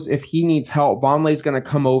knows if he needs help, Vonleh's going to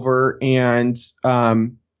come over and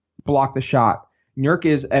block the shot. Nurk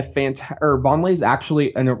is Vonleh is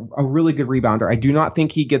actually a really good rebounder. I do not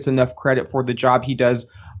think he gets enough credit for the job he does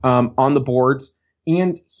on the boards,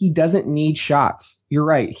 and he doesn't need shots. You're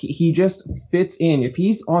right. He just fits in. If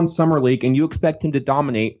he's on Summer League and you expect him to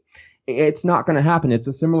dominate, it's not going to happen. It's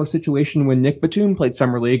a similar situation when Nick Batum played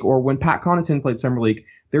Summer League or when Pat Connaughton played Summer League.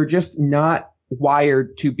 They're just not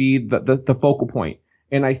wired to be the focal point.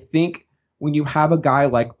 And I think when you have a guy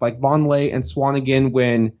like Vonleh and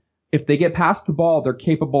Swanigan, if they get past the ball, they're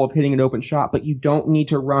capable of hitting an open shot, but you don't need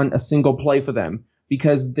to run a single play for them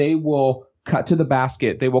because they will cut to the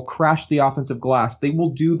basket. They will crash the offensive glass. They will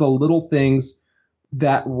do the little things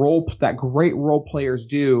that great role players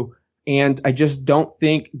do. And I just don't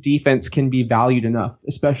think defense can be valued enough,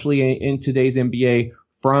 especially in today's NBA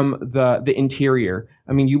from the interior.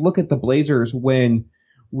 I mean, you look at the Blazers when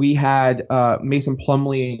we had Mason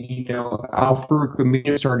Plumlee, Al-Farouq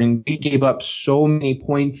Aminu starting. We gave up so many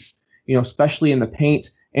points, especially in the paint.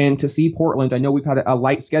 And to see Portland, I know we've had a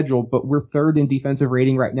light schedule, but we're third in defensive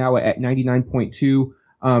rating right now at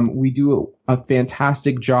 99.2. We do a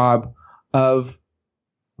fantastic job of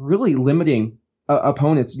really limiting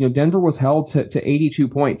opponents. Denver was held to 82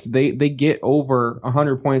 points. They get over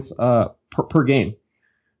 100 points per game.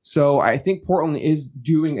 So I think Portland is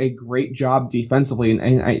doing a great job defensively.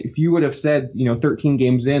 And if you would have said, 13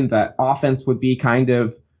 games in, that offense would be kind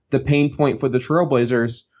of the pain point for the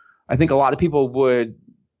Trailblazers, I think a lot of people would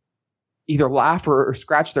either laugh or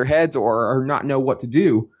scratch their heads or not know what to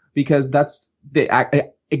do, because that's the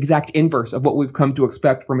exact inverse of what we've come to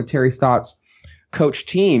expect from a Terry Stotts coach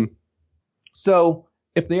team. So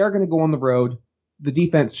if they are going to go on the road, the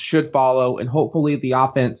defense should follow, and hopefully the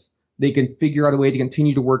offense, they can figure out a way to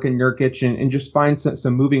continue to work in Nurkic and just find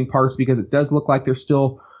some moving parts, because it does look like they're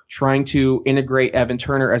still trying to integrate Evan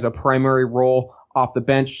Turner as a primary role off the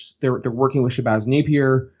bench. They're working with Shabazz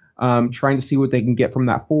Napier, trying to see what they can get from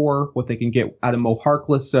that four, what they can get out of Mo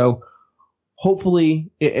Harkless. So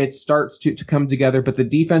hopefully it starts to come together, but the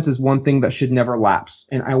defense is one thing that should never lapse.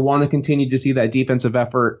 And I want to continue to see that defensive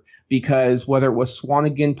effort, because whether it was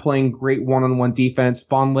Swanigan playing great one-on-one defense,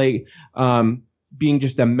 Vonleh being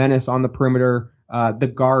just a menace on the perimeter,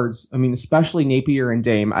 the guards, I mean, especially Napier and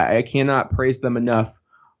Dame, I cannot praise them enough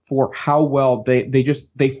for how well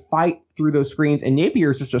they fight through those screens. And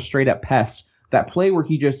Napier is just a straight up pest. That play where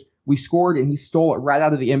we scored and he stole it right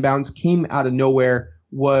out of the inbounds, came out of nowhere,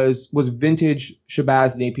 was vintage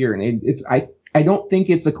Shabazz Napier. And I don't think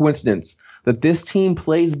it's a coincidence that this team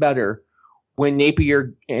plays better when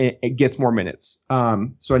Napier gets more minutes.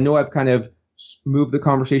 So I know I've kind of moved the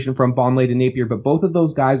conversation from Vonleh to Napier, but both of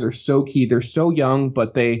those guys are so key. They're so young,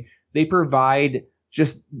 but they provide,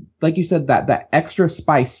 just like you said, that extra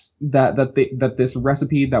spice that this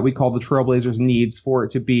recipe that we call the Trailblazers needs for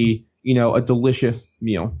it to be, a delicious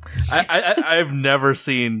meal. I've never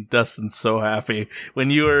seen Dustin so happy. When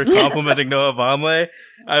you were complimenting Noah Vonleh,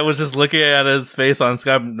 I was just looking at his face on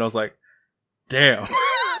Skype and I was like, damn.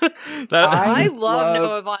 I love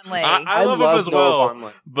Noah Vonleh. I love him as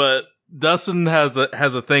well, but Dustin has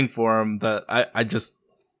a thing for him that I just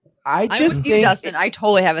think Dustin. I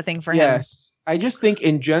totally have a thing for him. Yes, I just think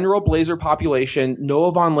in general, Blazer population,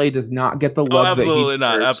 Noah Vonleh does not get the love that he deserves.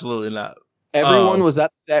 Absolutely not. Everyone was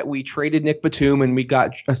upset. We traded Nick Batum and we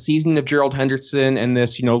got a season of Gerald Henderson and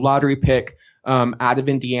this, lottery pick out of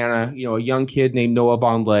Indiana, a young kid named Noah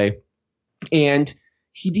Vonleh, and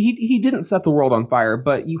he didn't set the world on fire,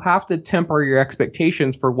 but you have to temper your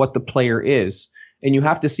expectations for what the player is. And you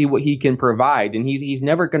have to see what he can provide. And he's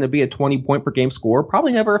never going to be a 20-point per game scorer,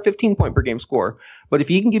 probably never a 15-point per game scorer. But if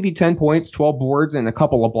he can give you 10 points, 12 boards, and a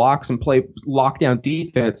couple of blocks and play lockdown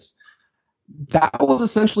defense, that was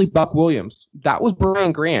essentially Buck Williams. That was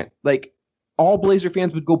Brian Grant. Like, all Blazer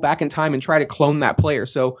fans would go back in time and try to clone that player.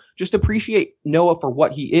 So just appreciate Noah for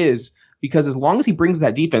what he is, because as long as he brings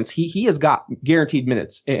that defense, he has got guaranteed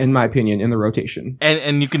minutes, in my opinion, in the rotation.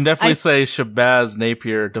 And you can definitely say Shabazz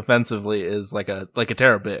Napier defensively is like a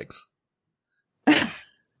Tara Biggs.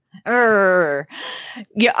 Yeah,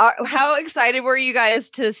 how excited were you guys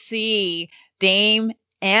to see Dame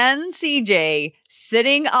and CJ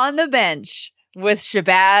sitting on the bench with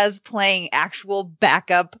Shabazz playing actual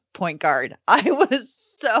backup point guard? I was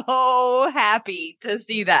so happy to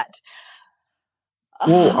see that.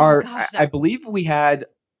 Well, Oh, gosh, I believe we had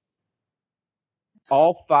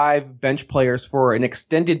all 5 bench players for an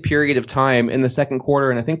extended period of time in the second quarter,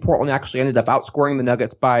 and I think Portland actually ended up outscoring the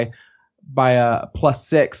Nuggets by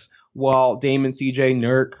 +6, while Dame and CJ,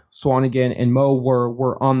 Nurk, Swanigan, and Mo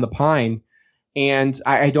were on the pine. And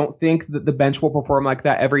I don't think that the bench will perform like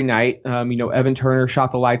that every night. Evan Turner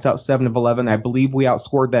shot the lights out 7 of 11. I believe we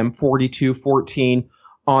outscored them 42-14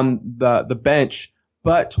 on the bench.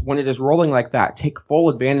 But when it is rolling like that, take full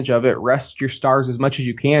advantage of it. Rest your stars as much as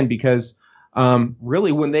you can, because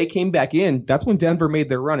really when they came back in, that's when Denver made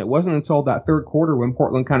their run. It wasn't until that third quarter when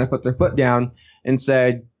Portland kind of put their foot down and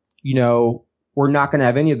said, we're not going to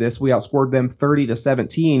have any of this. We outscored them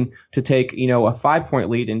 30-17 to take, a 5-point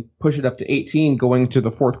lead and push it up to 18 going to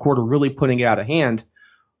the fourth quarter, really putting it out of hand.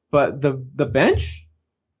 But the bench,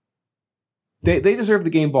 they deserve the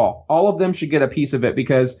game ball. All of them should get a piece of it,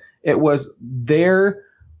 because it was their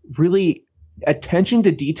really attention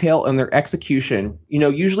to detail and their execution.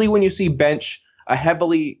 Usually when you see bench, a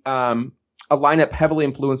lineup heavily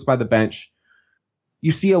influenced by the bench,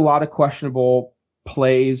 you see a lot of questionable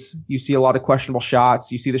plays. You see a lot of questionable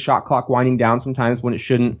shots. You see the shot clock winding down sometimes when it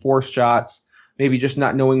shouldn't, force shots, maybe just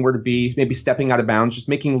not knowing where to be, maybe stepping out of bounds, just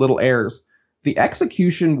making little errors. The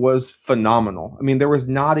execution was phenomenal. I mean, there was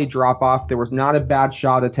not a drop off. There was not a bad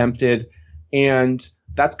shot attempted. And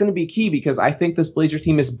that's going to be key, because I think this Blazers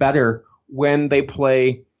team is better when they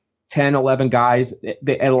play 10, 11 guys.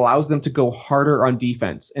 It allows them to go harder on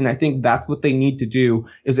defense. And I think that's what they need to do,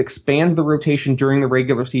 is expand the rotation during the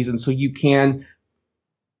regular season so you can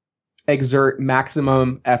exert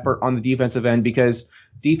maximum effort on the defensive end, because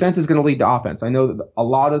defense is going to lead to offense. I know that a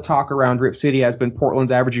lot of talk around Rip City has been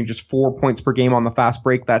Portland's averaging just 4 points per game on the fast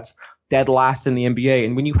break. That's dead last in the NBA.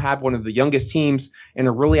 And when you have one of the youngest teams and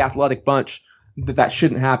a really athletic bunch, that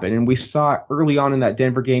shouldn't happen. And we saw it early on in that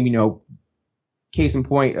Denver game, case in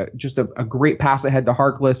point, just a great pass ahead to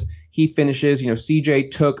Harkless. He finishes,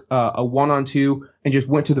 CJ took a 1-on-2 and just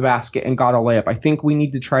went to the basket and got a layup. I think we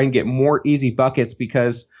need to try and get more easy buckets,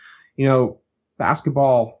 because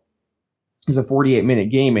basketball is a 48-minute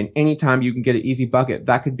game, and anytime you can get an easy bucket,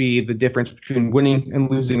 that could be the difference between winning and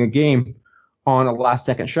losing a game on a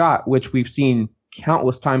last-second shot, which we've seen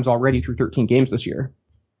countless times already through 13 games this year.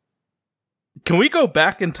 Can we go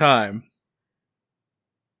back in time?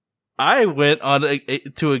 I went on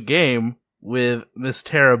to a game with Miss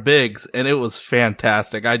Tara Biggs, and it was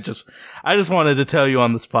fantastic. I just wanted to tell you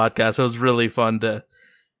on this podcast, it was really fun to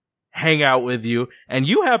hang out with you, and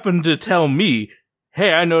you happened to tell me,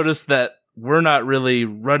 hey, I noticed that we're not really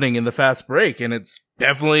running in the fast break, and it's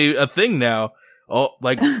definitely a thing now. Oh,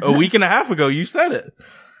 like a week and a half ago, you said it.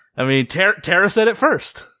 I mean, Tara said it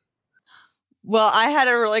first. Well, I had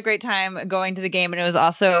a really great time going to the game, and it was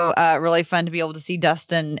also really fun to be able to see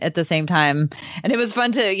Dustin at the same time. And it was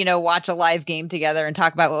fun to, watch a live game together and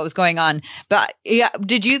talk about what was going on. But yeah,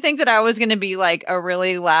 did you think that I was going to be like a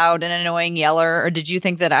really loud and annoying yeller, or did you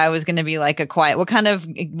think that I was going to be like a quiet? What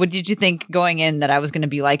did you think going in that I was going to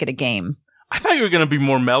be like at a game? I thought you were going to be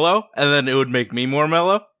more mellow, and then it would make me more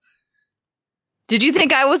mellow. Did you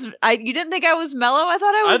think I was? You didn't think I was mellow? I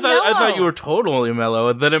thought I was mellow. I thought you were totally mellow,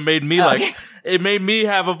 and then it made me it made me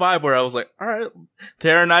have a vibe where I was like, all right,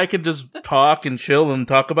 Tara and I could just talk and chill and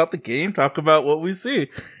talk about the game, talk about what we see.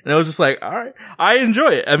 And I was just like, all right, I enjoy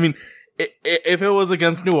it. I mean, if it was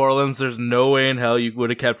against New Orleans, there's no way in hell you would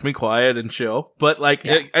have kept me quiet and chill. But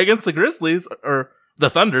against the Grizzlies, or the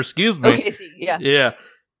Thunder, excuse me. Okay, yeah.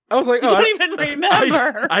 I was like, I don't even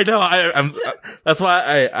remember. I know. I'm. That's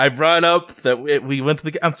why I brought up that we went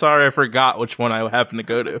to the. I'm sorry, I forgot which one I happened to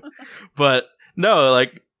go to, but no,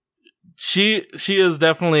 like she is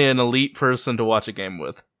definitely an elite person to watch a game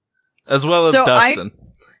with, as well as Dustin.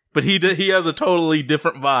 But he has a totally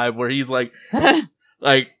different vibe where he's like, I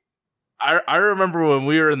remember when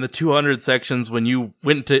we were in the 200 sections when you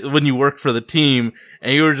worked for the team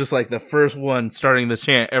and you were just like the first one starting the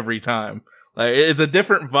chant every time. Like, it's a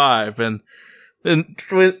different vibe, and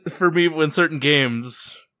for me, when certain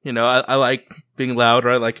games, I like being loud,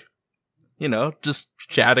 or I like, just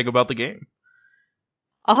chatting about the game.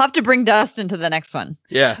 I'll have to bring Dustin to the next one.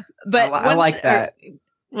 Yeah, but I like that.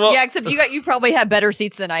 Well, yeah, except you probably have better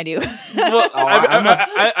seats than I do. Well,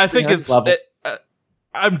 I think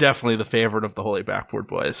I'm definitely the favorite of the Holy Backboard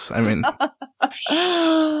Boys. I mean,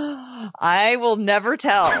 I will never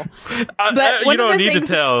tell. But you don't need to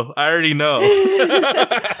tell. I already know.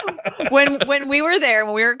 when we were there,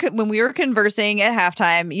 when we were conversing at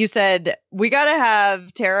halftime, you said we got to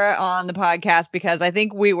have Tara on the podcast because I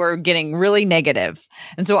think we were getting really negative.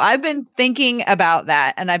 And so I've been thinking about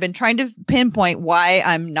that, and I've been trying to pinpoint why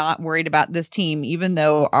I'm not worried about this team, even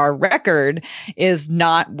though our record is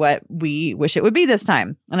not what we wish it would be this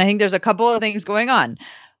time. And I think there's a couple of things going on.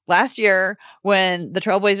 Last year, when the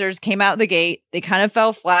Trailblazers came out the gate, they kind of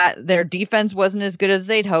fell flat. Their defense wasn't as good as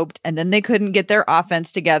they'd hoped, and then they couldn't get their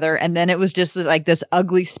offense together. And then it was just like this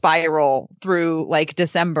ugly spiral through like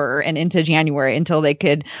December and into January until they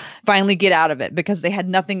could finally get out of it because they had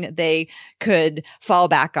nothing that they could fall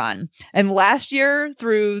back on. And last year,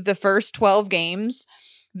 through the first 12 games,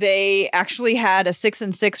 they actually had a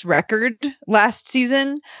 6-6 record last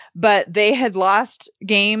season, but they had lost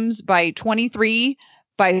games by 23,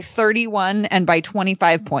 by 31, and by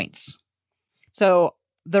 25 points. So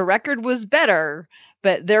the record was better,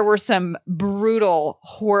 but there were some brutal,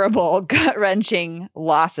 horrible, gut-wrenching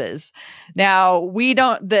losses. Now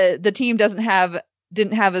the team didn't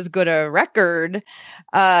have as good a record,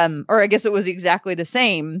 or I guess it was exactly the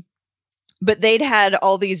same, but they'd had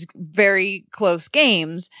all these very close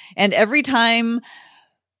games, and every time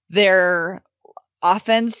their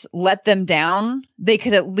offense let them down, they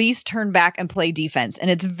could at least turn back and play defense.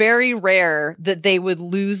 And it's very rare that they would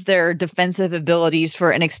lose their defensive abilities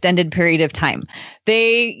for an extended period of time.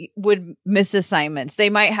 They would miss assignments.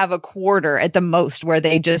 They might have a quarter at the most where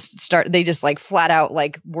they just like flat out,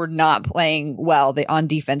 like, we're not playing well on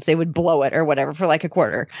defense. They would blow it or whatever for like a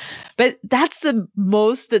quarter. But that's the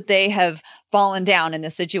most that they have fallen down in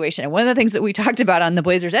this situation. And one of the things that we talked about on the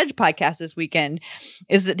Blazers Edge podcast this weekend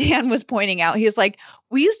is that Dan was pointing out, he was like,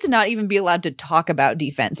 we used to not even be allowed to talk about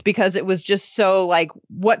defense because it was just so like,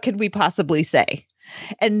 what could we possibly say?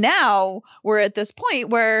 And now we're at this point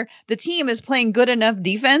where the team is playing good enough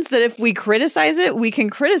defense that if we criticize it, we can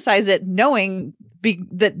criticize it knowing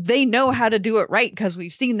that they know how to do it right because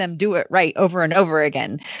we've seen them do it right over and over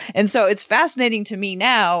again. And so it's fascinating to me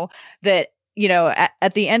now that, you know,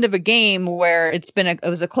 at the end of a game where it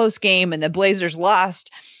was a close game and the Blazers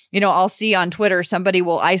lost, you know, I'll see on Twitter, somebody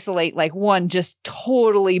will isolate like one just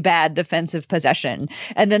totally bad defensive possession.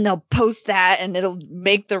 And then they'll post that and it'll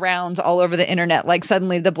make the rounds all over the internet. Like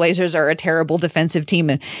suddenly the Blazers are a terrible defensive team.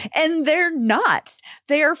 And they're not.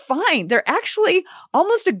 They are fine. They're actually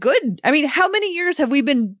almost I mean, how many years have we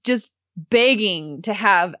been just begging to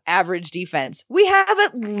have average defense? We have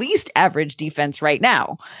at least average defense right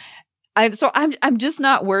now. I'm just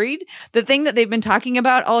not worried. The thing that they've been talking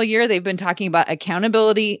about all year, they've been talking about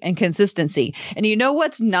accountability and consistency. And you know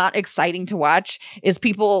what's not exciting to watch is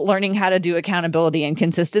people learning how to do accountability and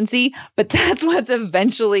consistency, but that's what's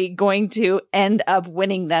eventually going to end up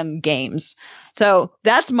winning them games. So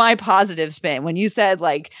that's my positive spin. When you said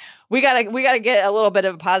like, we gotta get a little bit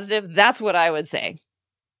of a positive, that's what I would say.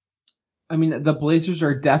 I mean, the Blazers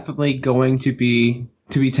are definitely going to be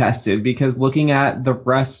tested because looking at the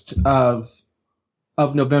rest of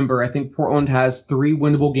November, I think Portland has 3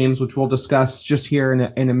 winnable games, which we'll discuss just here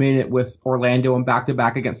in a minute with Orlando and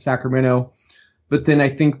back-to-back against Sacramento. But then I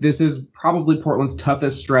think this is probably Portland's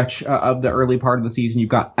toughest stretch of the early part of the season. You've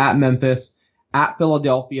got at Memphis, at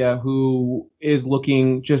Philadelphia, who is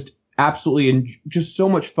looking just absolutely and just so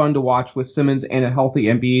much fun to watch with Simmons and a healthy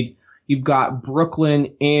Embiid. You've got Brooklyn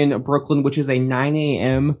in Brooklyn, which is a 9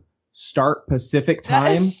 a.m. start Pacific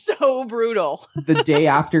time. That is so brutal. The day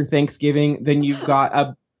after Thanksgiving. Then you've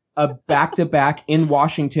got a back-to-back in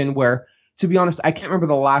Washington where, to be honest, I can't remember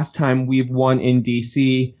the last time we've won in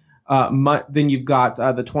D.C. Then you've got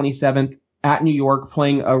the 27th at New York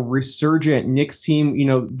playing a resurgent Knicks team. You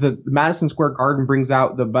know, the Madison Square Garden brings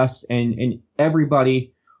out the best in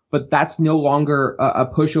everybody, but that's no longer a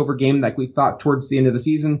pushover game like we thought towards the end of the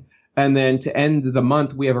season. And then to end the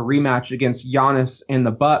month, we have a rematch against Giannis and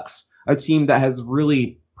the Bucks, a team that has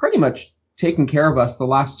really pretty much taken care of us the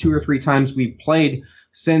last 2 or 3 times we've played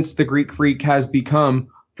since the Greek Freak has become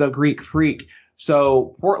the Greek Freak.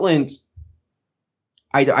 So Portland,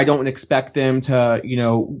 I don't expect them to, you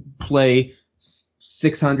know, play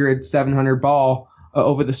 600, 700 ball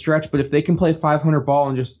over the stretch. But if they can play 500 ball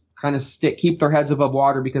and just kind of keep their heads above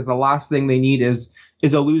water, because the last thing they need is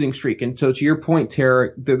a losing streak. And so to your point,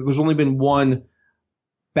 Tara, there's only been one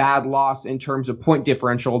bad loss in terms of point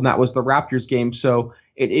differential, and that was the Raptors game. So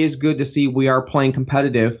it is good to see we are playing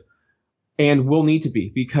competitive, and we'll need to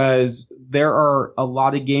be, because there are a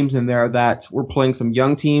lot of games in there that we're playing some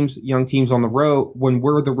young teams on the road when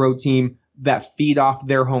we're the road team that feed off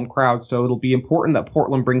their home crowd. So it'll be important that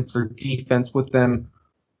Portland brings their defense with them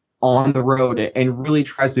on the road and really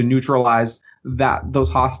tries to neutralize those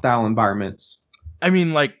hostile environments. I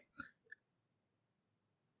mean, like,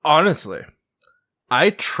 Honestly, I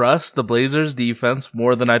trust the Blazers defense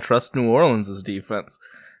more than I trust New Orleans' defense.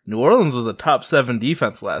 New Orleans was a top 7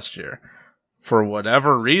 defense last year. For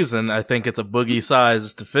whatever reason, I think it's a Boogie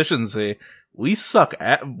size deficiency. We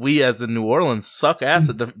as in New Orleans, suck ass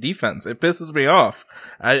at defense. It pisses me off.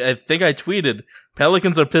 I think I tweeted,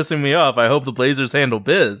 Pelicans are pissing me off. I hope the Blazers handle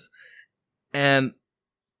biz. And,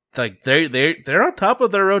 like, they're on top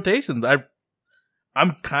of their rotations. I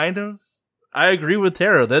agree with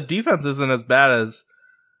Tara. That defense isn't as bad as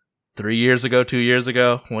 3 years ago, 2 years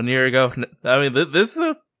ago, 1 year ago. I mean,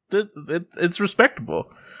 it's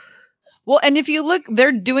respectable. Well, and if you look,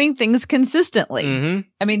 they're doing things consistently. Mm-hmm.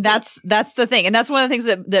 I mean, that's the thing. And that's one of the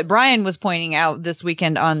things that Brian was pointing out this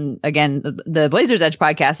weekend on, again, the Blazers Edge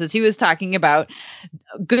podcast, is he was talking about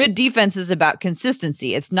good defense is about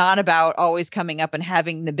consistency. It's not about always coming up and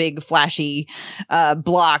having the big flashy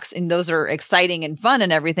blocks. And those are exciting and fun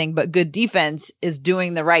and everything. But good defense is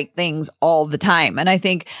doing the right things all the time. And I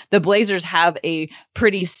think the Blazers have a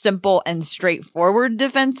pretty simple and straightforward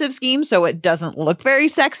defensive scheme, so it doesn't look very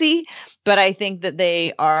sexy. But I think that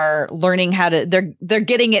they are learning how to, they're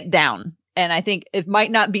getting it down. And I think it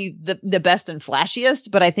might not be the best and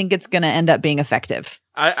flashiest, but I think it's going to end up being effective.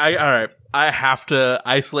 All right. I have to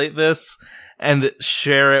isolate this and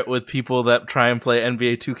share it with people that try and play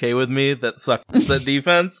NBA 2K with me that suck at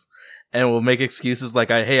defense and will make excuses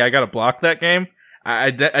like, I got to block that game.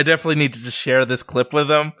 I definitely need to just share this clip with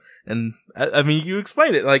them. And I mean, you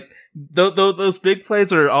explained it. Like, those big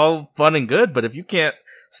plays are all fun and good, but if you can't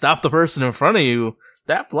stop the person in front of you,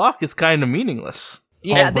 that block is kind of meaningless.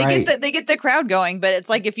 Yeah, they get the crowd going, but it's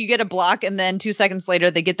like if you get a block and then 2 seconds later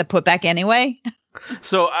they get the putback anyway.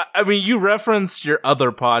 So, I mean, you referenced your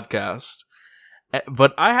other podcast,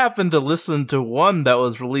 but I happened to listen to one that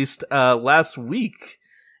was released last week,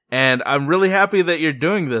 and I'm really happy that you're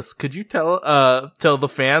doing this. Could you tell the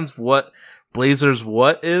fans what Blazers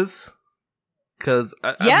What is? Because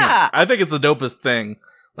I think it's the dopest thing.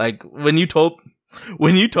 Like, when you told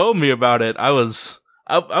me about it, I was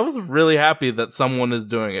really happy that someone is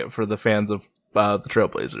doing it for the fans of the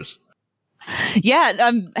Trailblazers. Yeah,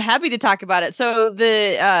 I'm happy to talk about it. So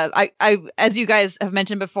I as you guys have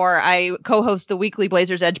mentioned before, I co-host the weekly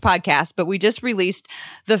Blazers Edge podcast, but we just released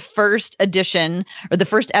the first edition or the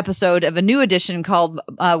first episode of a new edition called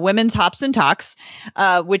Women's Hops and Talks,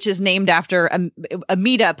 which is named after a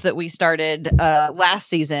meetup that we started last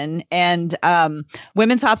season. And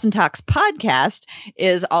Women's Hops and Talks podcast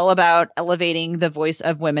is all about elevating the voice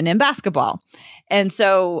of women in basketball. And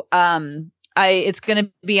so it's going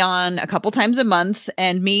to be on a couple times a month,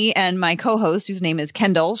 and me and my co-host, whose name is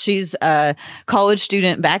Kendall, she's a college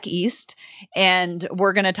student back east, and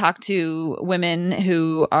we're going to talk to women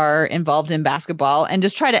who are involved in basketball and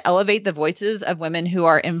just try to elevate the voices of women who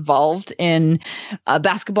are involved in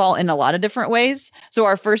basketball in a lot of different ways. So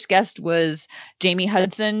our first guest was Jamie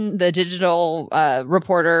Hudson, the digital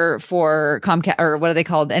reporter for Comcast, or what are they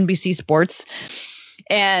called, NBC Sports.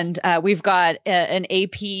 And we've got an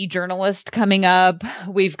AP journalist coming up.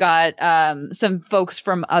 We've got some folks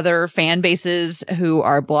from other fan bases who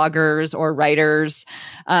are bloggers or writers.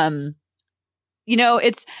 I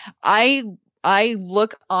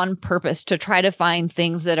look on purpose to try to find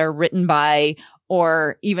things that are written by,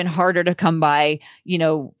 or even harder to come by,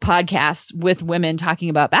 podcasts with women talking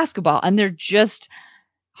about basketball. And they're just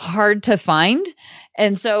hard to find.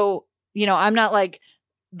 And so, I'm not like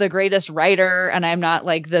the greatest writer and I'm not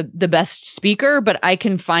like the best speaker, but I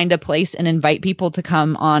can find a place and invite people to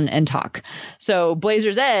come on and talk. So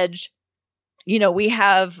Blazers Edge, we already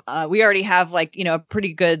have a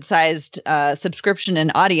pretty good sized subscription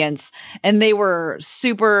and audience, and they were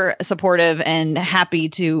super supportive and happy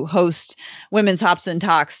to host Women's Hops and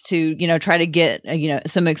Talks to, try to get,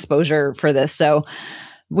 some exposure for this. So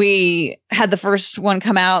we had the first one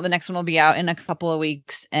come out. The next one will be out in a couple of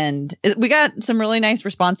weeks, and we got some really nice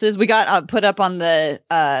responses. We got put up on the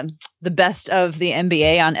best of the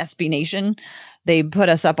NBA on SB Nation. They put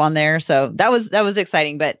us up on there, so that was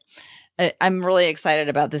exciting. But I'm really excited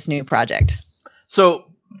about this new project. So,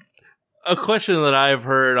 a question that I've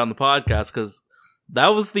heard on the podcast, because that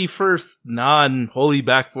was the first non-Holy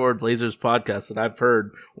Backboard Blazers podcast that I've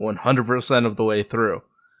heard 100% of the way through.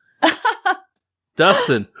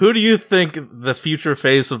 Dustin, who do you think the future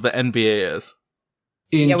face of the NBA is?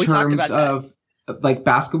 In terms of like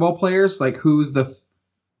basketball players, like who's the?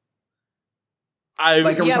 Are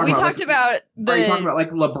you talking about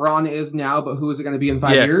like LeBron is now, but who is it going to be in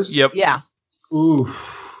 5 years? Yep. Yeah. Ooh.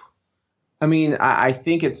 I mean, I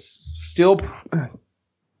think it's still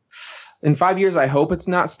in 5 years. I hope it's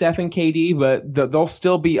not Steph and KD, but they'll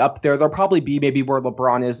still be up there. They'll probably be maybe where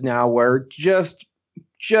LeBron is now, where just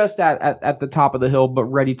just at the top of the hill, but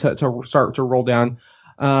ready to start to roll down.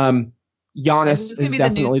 Giannis is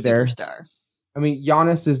definitely there. Superstar. I mean,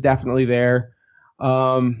 Giannis is definitely there.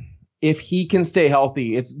 If he can stay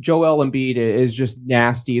healthy, it's Joel Embiid is just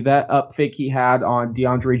nasty. That up fake he had on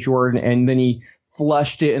DeAndre Jordan, and then he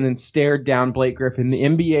flushed it and then stared down Blake Griffin. The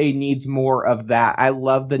NBA needs more of that. I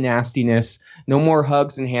love the nastiness. No more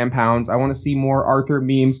hugs and hand pounds. I want to see more Arthur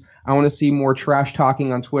memes. I want to see more trash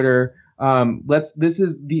talking on Twitter. This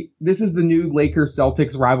is the new Lakers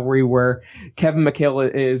Celtics rivalry where Kevin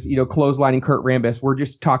McHale is, clotheslining Kurt Rambis. We're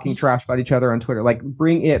just talking trash about each other on Twitter. Like,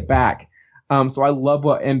 bring it back. So I love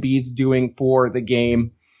what Embiid's doing for the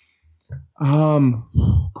game.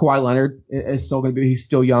 Kawhi Leonard is still going to be, he's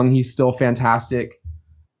still young. He's still fantastic.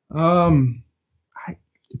 Ben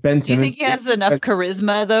Simmons. Do you think he has enough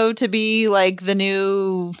charisma though to be like the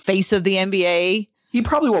new face of the NBA? He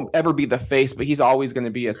probably won't ever be the face, but he's always going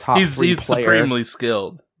to be a top He's player. supremely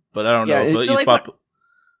skilled, but I don't know. But so he's like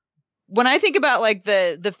when I think about like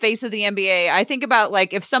the face of the NBA, I think about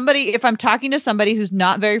like if I'm talking to somebody who's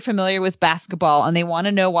not very familiar with basketball and they want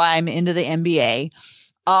to know why I'm into the NBA,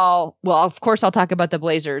 of course I'll talk about the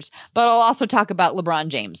Blazers, but I'll also talk about LeBron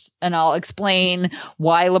James, and I'll explain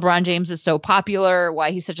why LeBron James is so popular,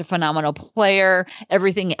 why he's such a phenomenal player,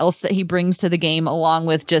 everything else that he brings to the game along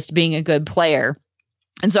with just being a good player.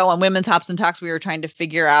 And so on Women's Hops and Talks, we were trying to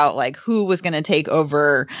figure out like who was going to take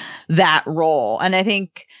over that role. And I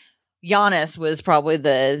think Giannis was probably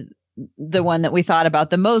the one that we thought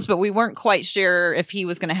about the most, but we weren't quite sure if he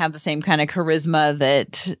was going to have the same kind of charisma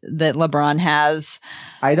that LeBron has.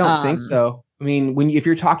 I don't think so. I mean, if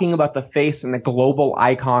you're talking about the face and the global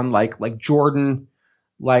icon like Jordan,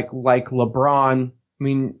 like LeBron, I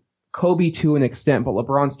mean, Kobe to an extent, but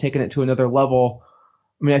LeBron's taken it to another level.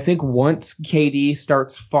 I mean, I think once KD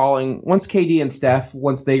starts falling, once KD and Steph,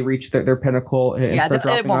 once they reach their pinnacle,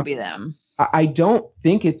 it won't be them. I don't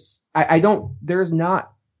think it's. There's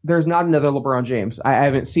not another LeBron James. I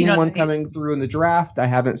haven't seen one coming through in the draft. I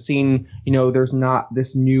haven't seen. There's not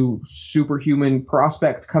this new superhuman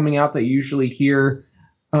prospect coming out that you usually hear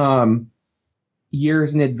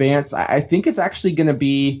years in advance. I think it's actually going to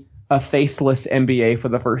be a faceless NBA for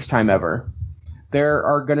the first time ever. There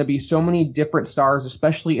are going to be so many different stars,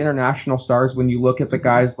 especially international stars. When you look at the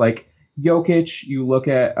guys like Jokic, you look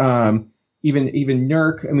at even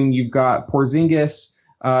Nurk. I mean, you've got Porzingis.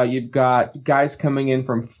 You've got guys coming in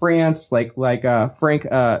from France, like Frank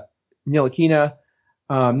Ntilikina.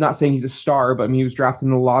 Not saying he's a star, but I mean, he was drafted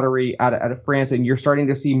in the lottery out of France, and you're starting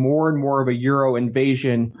to see more and more of a Euro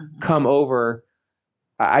invasion come over.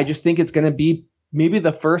 I just think it's going to be maybe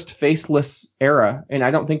the first faceless era. And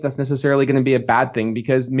I don't think that's necessarily going to be a bad thing,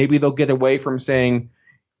 because maybe they'll get away from saying,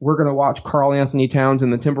 we're going to watch Karl Anthony Towns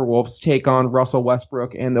and the Timberwolves take on Russell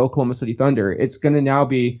Westbrook and the Oklahoma City Thunder. It's going to now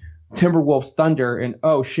be Timberwolves Thunder. And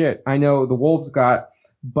oh shit, I know the Wolves got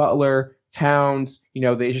Butler, Towns,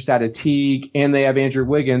 they just added Teague, and they have Andrew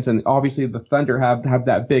Wiggins. And obviously the Thunder have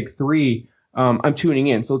that big three. I'm tuning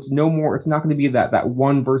in. So it's not going to be that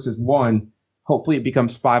 1 versus 1. Hopefully it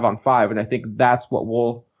becomes 5-on-5, and I think that's what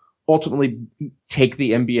will ultimately take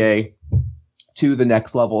the NBA to the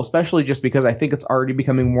next level, especially just because I think it's already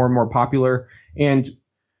becoming more and more popular, and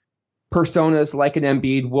personas like an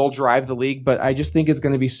Embiid will drive the league, but I just think it's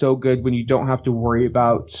going to be so good when you don't have to worry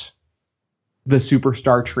about the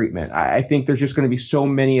superstar treatment. I think there's just going to be so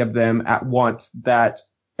many of them at once that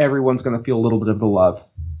everyone's going to feel a little bit of the love.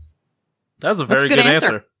 That's a very good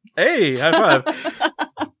answer. Hey, high five.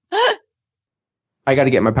 I got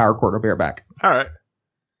to get my power cord. I'll be right back. All right.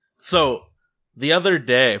 So the other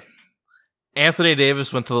day, Anthony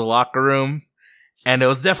Davis went to the locker room, and it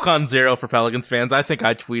was DEFCON 0 for Pelicans fans. I think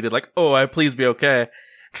I tweeted like, "Oh, please be okay."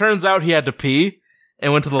 Turns out he had to pee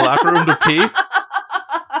and went to the locker room to pee.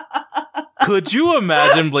 Could you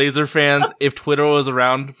imagine, Blazer fans, if Twitter was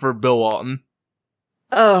around for Bill Walton?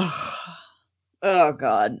 Oh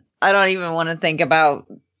God. I don't even want to think about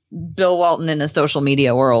Bill Walton in a social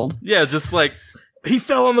media world. Yeah, just like, he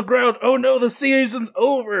fell on the ground. Oh no, the season's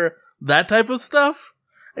over. That type of stuff.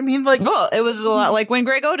 I mean, like... Well, it was a lot like when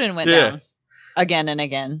Greg Oden went down. Again and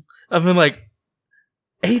again. I mean, like,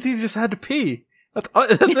 AD just had to pee. That's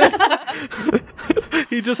it.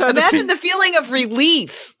 He just had Imagine to pee. the feeling of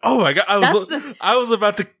relief. Oh my God. I was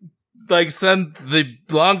about to like send the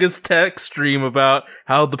longest text stream about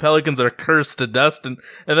how the Pelicans are cursed to dust, and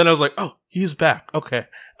then I was like, oh, he's back. Okay.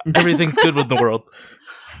 Everything's good with the world.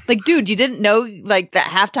 Like, dude, you didn't know like that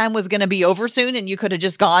halftime was going to be over soon and you could have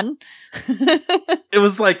just gone? It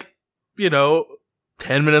was like,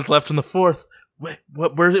 10 minutes left in the fourth. Wait,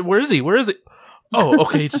 where is he? Where is he? Oh,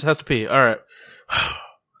 okay, he just has to pee. All right.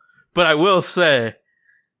 But I will say,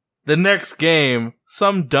 The next game,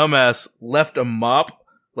 some dumbass left a mop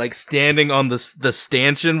like standing on the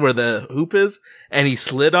stanchion where the hoop is, and he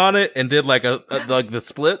slid on it and did like like the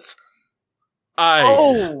splits.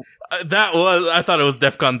 I thought it was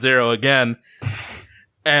DEFCON 0 again,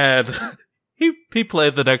 and he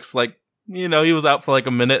played the next he was out for like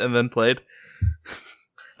a minute and then played.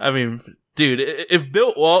 I mean, dude, if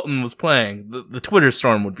Bill Walton was playing, the Twitter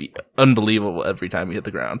storm would be unbelievable every time he hit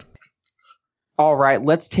the ground. All right,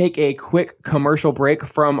 let's take a quick commercial break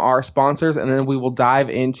from our sponsors, and then we will dive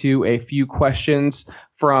into a few questions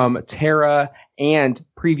from Tara and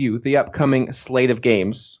preview the upcoming slate of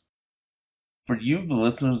games. For you, the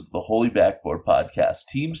listeners of the Holy Backboard podcast,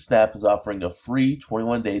 Team Snap is offering a free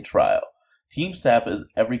 21-day trial. Team Snap is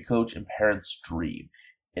every coach and parent's dream.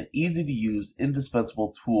 An easy-to-use,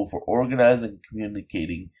 indispensable tool for organizing and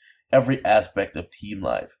communicating every aspect of team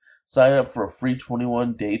life. Sign up for a free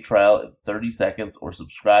 21-day trial in 30 seconds or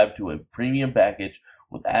subscribe to a premium package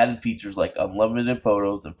with added features like unlimited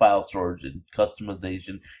photos and file storage and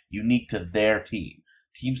customization unique to their team.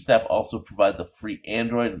 TeamSnap also provides a free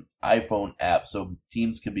Android and iPhone app so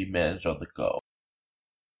teams can be managed on the go.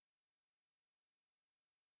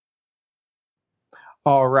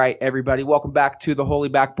 All right, everybody. Welcome back to the Holy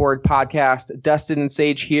Backboard podcast. Dustin and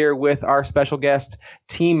Sage here with our special guest,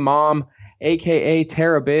 Team Mom, a.k.a.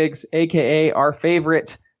 Tara Biggs, a.k.a. our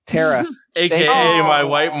favorite Tara. a.k.a. my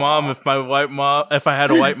white mom, if I had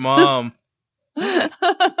a white mom.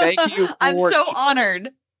 Thank you. I'm so honored.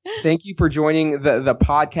 Thank you for joining the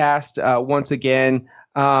podcast once again.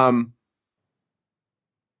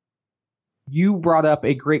 You brought up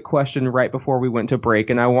a great question right before we went to break,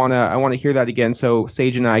 and I wanna hear that again so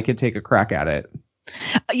Sage and I could take a crack at it.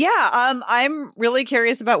 Yeah, I'm really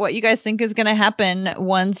curious about what you guys think is going to happen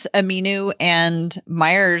once Aminu and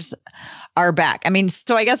Myers are back. I mean,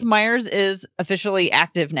 so I guess Myers is officially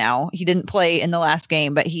active now. He didn't play in the last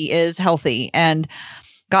game, but he is healthy. And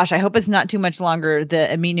gosh, I hope it's not too much longer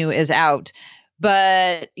that Aminu is out.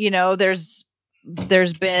 But, there's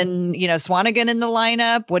been, Swanigan in the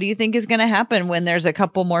lineup. What do you think is going to happen when there's a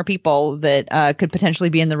couple more people that could potentially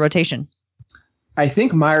be in the rotation? I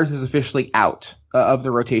think Myers is officially out of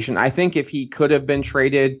the rotation. I think if he could have been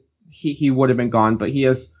traded, he would have been gone, but he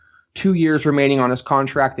has 2 years remaining on his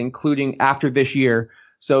contract, including after this year.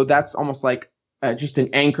 So that's almost like just an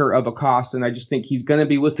anchor of a cost. And I just think he's going to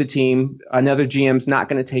be with the team. Another GM's not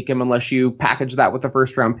going to take him unless you package that with a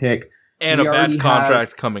first round pick. And a bad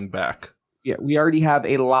contract coming back. Yeah, we already have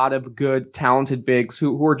a lot of good, talented bigs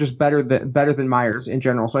who are just better than Myers in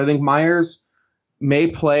general. So I think Myers may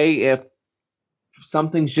play if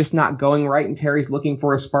something's just not going right and Terry's looking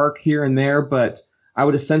for a spark here and there, but I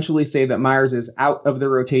would essentially say that Myers is out of the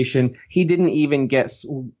rotation. He didn't even get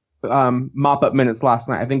mop-up minutes last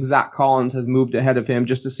night. I think Zach Collins has moved ahead of him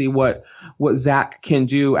just to see what Zach can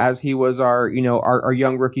do, as he was our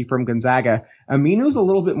young rookie from Gonzaga. Aminu's a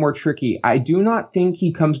little bit more tricky. I do not think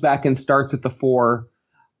he comes back and starts at the 4,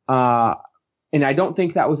 and I don't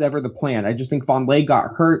think that was ever the plan. I just think Vonleh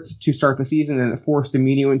got hurt to start the season, and it forced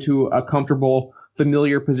Aminu into a comfortable,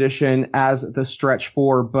 familiar position as the stretch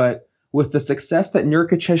 4. But with the success that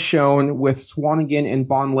Nurkic has shown with Swanigan and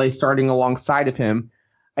Vonleh starting alongside of him,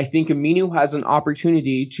 I think Aminu has an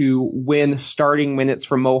opportunity to win starting minutes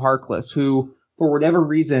from Mo Harkless, who, for whatever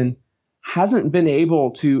reason, hasn't been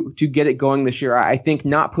able to get it going this year. I think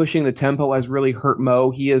not pushing the tempo has really hurt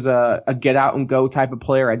Mo. He is a get out and go type of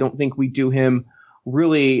player. I don't think we do him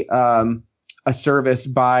really a service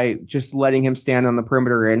by just letting him stand on the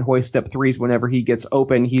perimeter and hoist up threes whenever he gets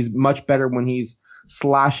open. He's much better when he's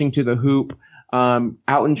slashing to the hoop,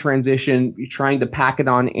 out in transition, trying to pack it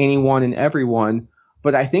on anyone and everyone.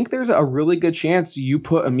 But I think there's a really good chance you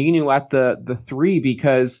put Aminu at the 3,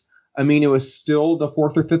 because Aminu is still the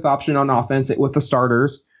 4th or 5th option on offense with the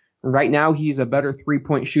starters. Right now, he's a better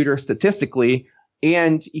 3-point shooter statistically,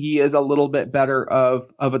 and he is a little bit better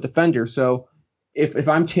of a defender. So if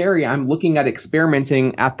I'm Terry, I'm looking at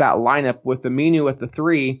experimenting at that lineup with Aminu at the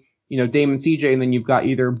 3, Damon CJ, and then you've got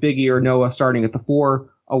either Biggie or Noah starting at the 4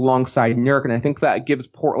 alongside Nurk. And I think that gives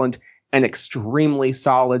Portland an extremely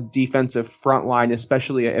solid defensive front line,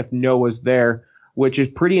 especially if Noah's there, which is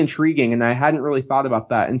pretty intriguing. And I hadn't really thought about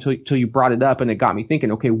that until you brought it up, and it got me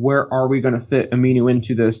thinking, okay, where are we going to fit Aminu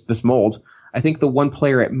into this mold? I think the one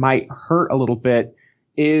player it might hurt a little bit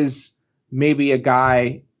is maybe a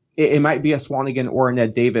guy, it might be a Swanigan or a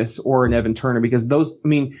Ned Davis or an Evan Turner, because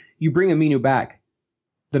you bring Aminu back,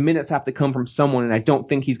 the minutes have to come from someone, and I don't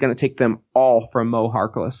think he's going to take them all from Mo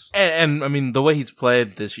Harkless. And the way he's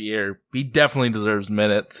played this year, he definitely deserves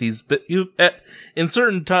minutes. In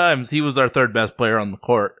certain times, he was our 3rd best player on the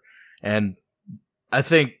court. And I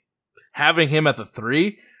think having him at the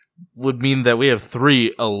 3 would mean that we have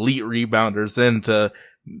 3 elite rebounders in to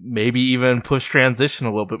maybe even push transition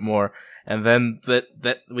a little bit more. And then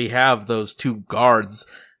that we have those 2 guards.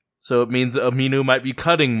 So it means Aminu might be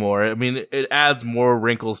cutting more. I mean, it adds more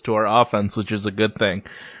wrinkles to our offense, which is a good thing.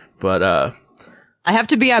 But, I have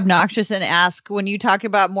to be obnoxious and ask, when you talk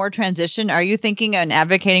about more transition, are you thinking and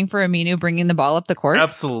advocating for Aminu bringing the ball up the court?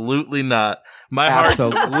 Absolutely not.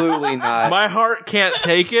 Absolutely not. My heart can't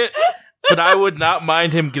take it, but I would not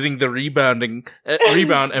mind him getting the rebound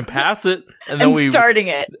and pass it, and then starting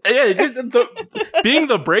it. Yeah, being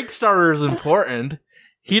the break starter is important.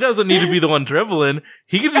 He doesn't need to be the one dribbling.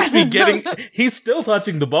 He could just be he's still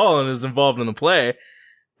touching the ball and is involved in the play.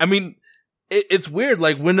 I mean, it's weird.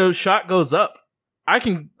 Like, when a shot goes up, I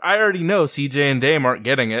already know CJ and Dame aren't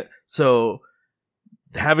getting it. So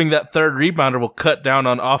having that third rebounder will cut down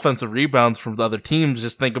on offensive rebounds from the other teams.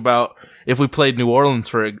 Just think about if we played New Orleans,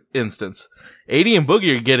 for instance. AD and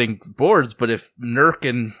Boogie are getting boards, but if Nurk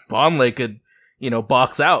and Vonleh could,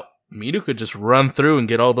 box out, Aminu could just run through and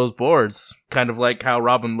get all those boards. Kind of like how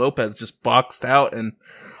Robin Lopez just boxed out and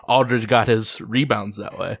Aldridge got his rebounds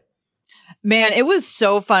that way. Man, it was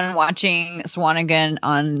so fun watching Swanigan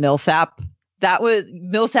on Millsap.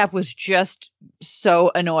 Millsap was just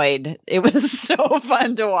so annoyed. It was so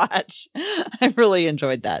fun to watch. I really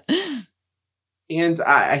enjoyed that. And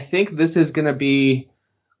I think this is going to be,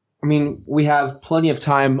 we have plenty of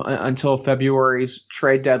time until February's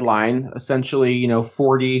trade deadline, essentially,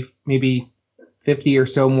 40, maybe 50 or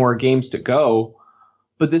so more games to go.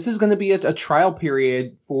 But this is going to be a trial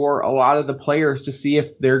period for a lot of the players to see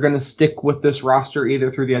if they're going to stick with this roster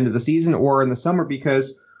either through the end of the season or in the summer,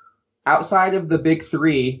 because outside of the big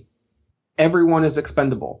 3, everyone is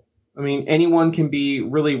expendable. Anyone can be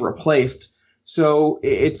really replaced. So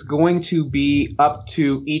it's going to be up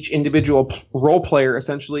to each individual role player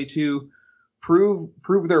essentially to prove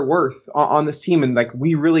their worth on this team. And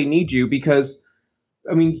we really need you because,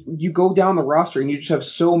 you go down the roster and you just have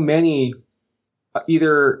so many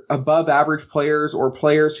either above average players or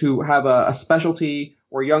players who have a specialty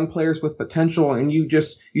or young players with potential, and you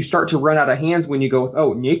start to run out of hands when you go with,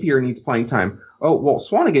 oh, Napier needs playing time. Oh, well,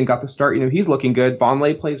 Swanigan got the start. He's looking good.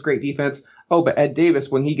 Vonleh plays great defense. Oh, but Ed Davis,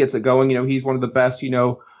 when he gets it going, he's one of the best,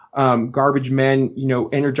 garbage men,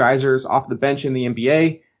 energizers off the bench in the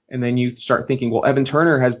NBA. And then you start thinking, well, Evan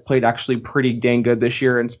Turner has played actually pretty dang good this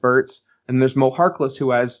year in spurts. And there's Mo Harkless,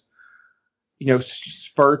 who has,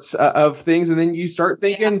 spurts of things. And then you start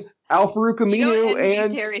thinking, Al-Farouq Aminu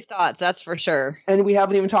and Terry's thoughts, that's for sure. And we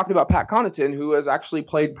haven't even talked about Pat Connaughton, who has actually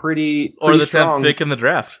played pretty or the strong. 10th pick in the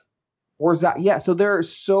draft. Or is that? Yeah. So there are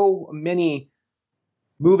so many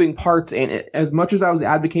moving parts in it. As much as I was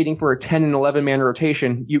advocating for a 10 and 11 man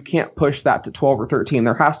rotation, you can't push that to 12 or 13.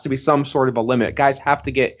 There has to be some sort of a limit. Guys have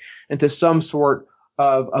to get into some sort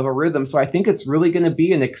of a rhythm. So I think it's really going to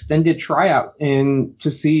be an extended tryout and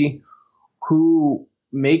to see who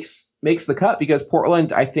makes the cut, because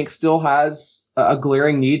Portland, I think, still has a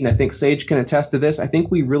glaring need, and I think Sage can attest to this. I think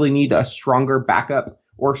we really need a stronger backup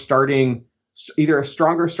or either a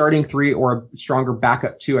stronger starting 3 or a stronger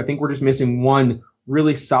backup 2. I think we're just missing one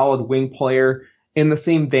really solid wing player in the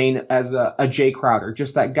same vein as a Jay Crowder,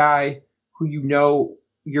 just that guy who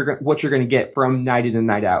what you're going to get from night in and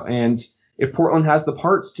night out. And if Portland has the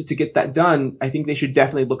parts to get that done, I think they should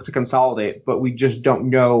definitely look to consolidate, but we just don't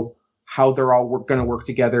know how they're all going to work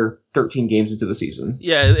together 13 games into the season.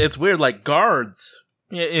 Yeah, it's weird. Like guards,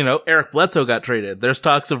 Eric Bledsoe got traded. There's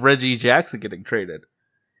talks of Reggie Jackson getting traded.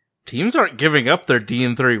 Teams aren't giving up their D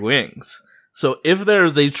and 3 wings. So if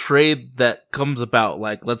there's a trade that comes about,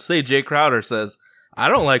 like let's say Jay Crowder says, I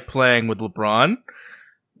don't like playing with LeBron,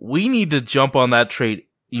 we need to jump on that trade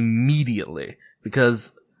immediately,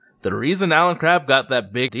 because the reason Alan Crabb got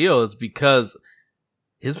that big deal is because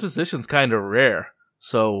his position's kind of rare.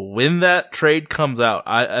 So when that trade comes out,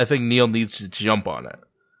 I think Neil needs to jump on it.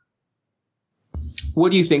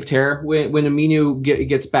 What do you think, Tara? When Aminu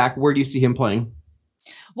gets back, where do you see him playing?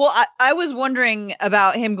 Well, I was wondering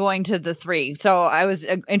about him going to the 3. So I was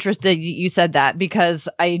interested you said that, because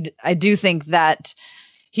I do think that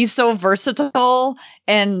he's so versatile,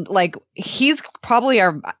 and he's probably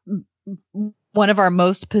one of our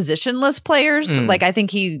most positionless players. I think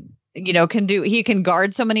he can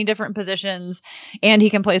guard so many different positions, and he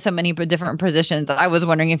can play so many different positions. I was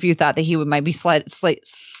wondering if you thought that he might be slotted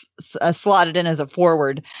in as a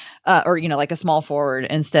forward, or like a small forward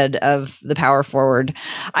instead of the power forward.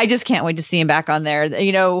 I just can't wait to see him back on there.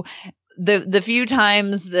 The few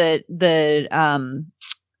times that the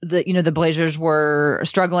Blazers were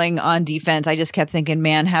struggling on defense, I just kept thinking,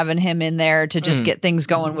 man, having him in there to just get things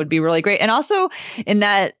going would be really great. And also in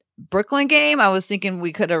that Brooklyn game, I was thinking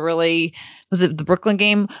we could have really, was it the Brooklyn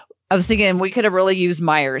game? I was thinking we could have really used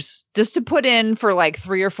Myers just to put in for like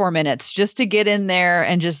 3 or 4 minutes, just to get in there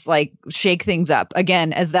and just like shake things up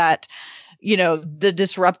again as that, the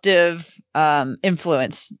disruptive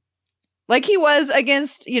influence. Like he was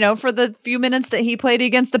against, for the few minutes that he played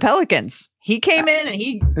against the Pelicans. He came in and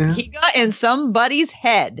he got in somebody's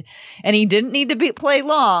head, and he didn't need to play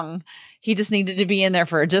long. He just needed to be in there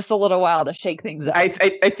for just a little while to shake things up. I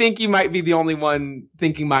think you might be the only one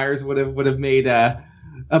thinking Myers would have made a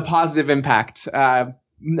positive impact. I'm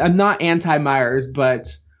not anti Myers, but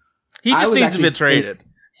he just needs to be traded.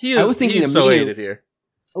 He's so hated here.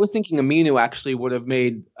 I was thinking Aminu actually would have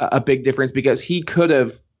made a big difference, because he could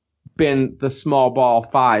have been the small ball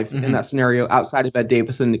 5 in that scenario outside of Ed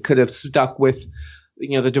Davison. It could have stuck with the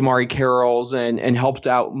Damari Carrolls and helped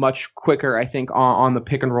out much quicker, I think, on the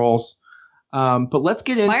pick and rolls. But let's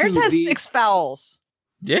get into Myers has 6 fouls.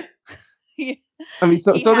 Yeah. I mean,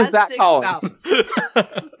 so does Zach Collins.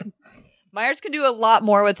 Myers can do a lot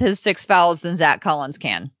more with his 6 fouls than Zach Collins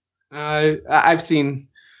can. I've seen.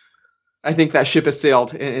 I think that ship has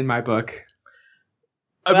sailed in my book.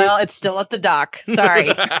 It's still at the dock.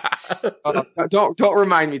 Sorry. Don't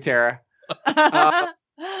remind me, Tara.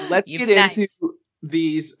 Let's get into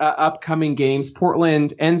these upcoming games.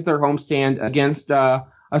 Portland ends their homestand against a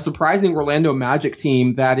surprising Orlando Magic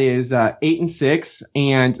team that is 8-6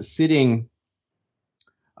 and sitting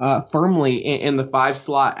firmly in the 5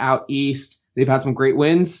 slot out east. They've had some great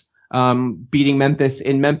wins, beating Memphis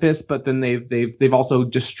in Memphis, but then they've also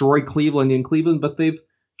destroyed Cleveland in Cleveland, but they've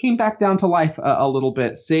came back down to life a little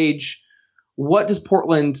bit. Sage, what does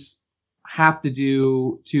Portland have to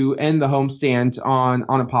do to end the homestand on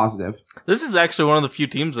a positive? This is actually one of the few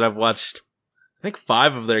teams that I've watched, I think,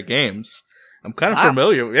 5 of their games. I'm kind of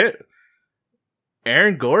familiar with it.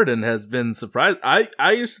 Aaron Gordon has been surprised.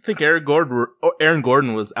 I used to think Aaron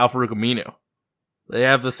Gordon was Al-Farouq Aminu. They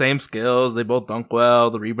have the same skills. They both dunk well,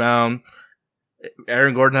 the rebound.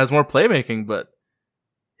 Aaron Gordon has more playmaking, but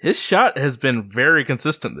his shot has been very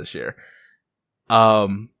consistent this year.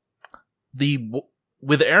 With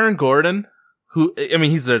Aaron Gordon,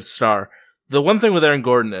 he's a star. The one thing with Aaron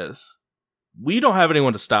Gordon is we don't have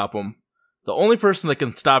anyone to stop him. The only person that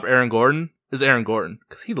can stop Aaron Gordon is Aaron Gordon,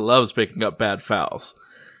 because he loves picking up bad fouls.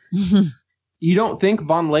 You don't think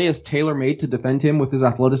Vonleh is tailor-made to defend him with his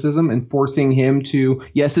athleticism and forcing him to,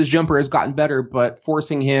 yes, his jumper has gotten better, but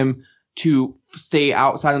forcing him to stay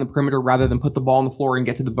outside on the perimeter rather than put the ball on the floor and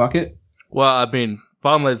get to the bucket? Well,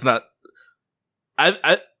 Vonleh's not...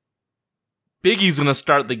 Biggie's going to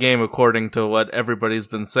start the game according to what everybody's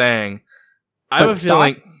been saying. I have a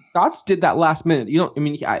feeling... Stotts did that last minute.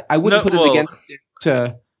 I wouldn't put it against him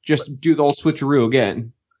to just do the old switcheroo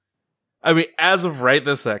again. As of right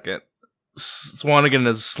this second, Swanigan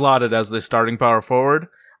is slotted as the starting power forward.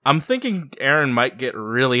 I'm thinking Aaron might get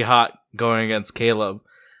really hot going against Caleb.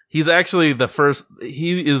 He's actually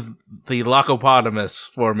he is the Locopotamus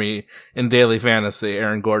for me in daily fantasy,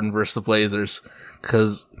 Aaron Gordon versus the Blazers.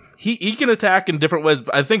 Because he can attack in different ways,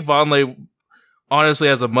 but I think Vonleh honestly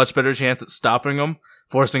has a much better chance at stopping him,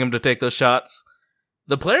 forcing him to take those shots.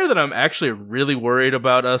 The player that I'm actually really worried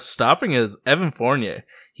about us stopping is Evan Fournier.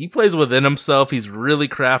 He plays within himself. He's really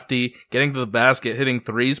crafty, getting to the basket, hitting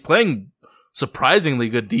threes, playing surprisingly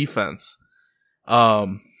good defense.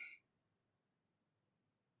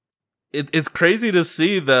 It's crazy to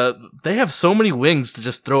see they have so many wings to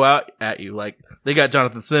just throw out at you. Like, they got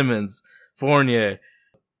Jonathan Simmons, Fournier,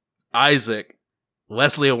 Isaac,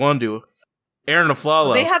 Wesley Iwundu, Aaron Aflalo.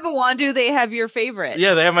 Well, they have Iwundu. They have your favorite.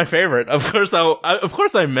 Yeah, they have my favorite. Of course,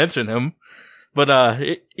 I mention him, but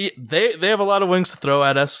they have a lot of wings to throw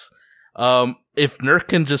at us. If Nurk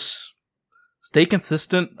can just stay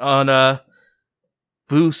consistent on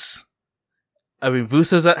Voos.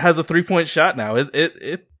 Voos has a 3-point shot now.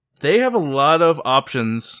 They have a lot of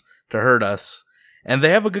options to hurt us, and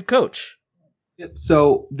they have a good coach.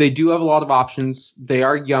 So they do have a lot of options. They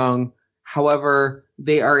are young. However,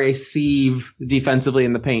 they are a sieve defensively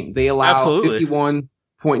in the paint. They allow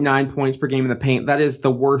 51.9 points per game in the paint. That is the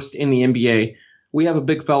worst in the NBA. We have a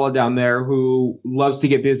big fella down there who loves to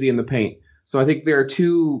get busy in the paint. So I think there are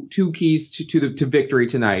two keys to victory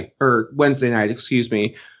tonight, or Wednesday night, excuse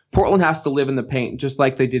me. Portland has to live in the paint just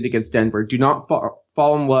like they did against Denver. Do not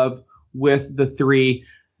fall in love with the three.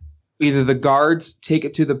 Either the guards take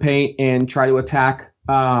it to the paint and try to attack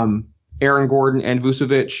Aaron Gordon and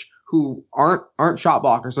Vucevic, who aren't shot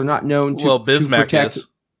blockers. They're not known to Bismack to protect. Is.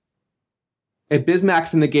 If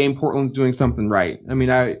Bismack's in the game, Portland's doing something right.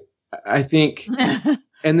 I think.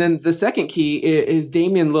 And then the second key is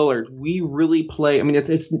Damian Lillard. We really play.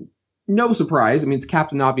 It's no surprise. I mean, it's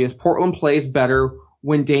Captain Obvious. Portland plays better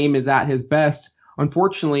when Dame is at his best.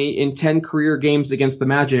 Unfortunately, in 10 career games against the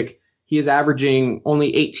Magic, he is averaging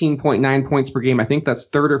only 18.9 points per game. I think that's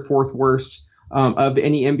third or fourth worst of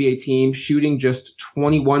any NBA team, shooting just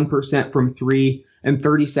 21% from three and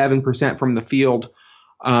 37% from the field.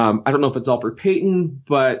 I don't know if it's Elfrid Payton,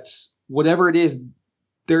 but whatever it is,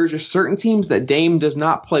 there's just certain teams that Dame does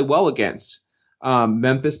not play well against.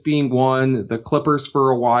 Memphis being one, the Clippers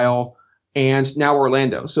for a while, and now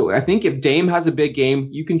Orlando. So I think if Dame has a big game,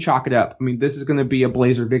 you can chalk it up. I mean, this is going to be a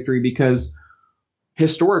Blazer victory because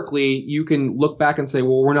historically you can look back and say,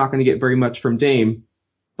 well, we're not going to get very much from Dame.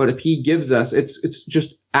 But if he gives us, it's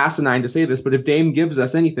just asinine to say this, but if Dame gives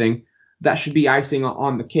us anything, that should be icing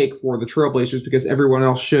on the cake for the Trailblazers because everyone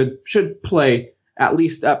else should play at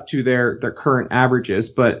least up to their current averages.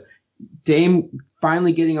 But Dame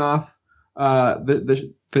finally getting off the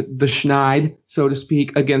schneid, so to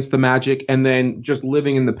speak, against the Magic, and then just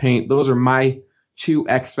living in the paint. Those are my two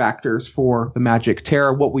X factors for the Magic.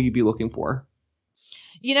 Tara, what will you be looking for?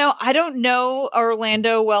 I don't know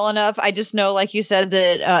Orlando well enough. I just know, like you said,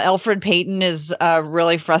 that Elfrid Payton is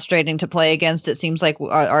really frustrating to play against. It seems like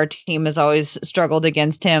our team has always struggled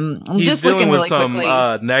against him. He's just dealing looking with really some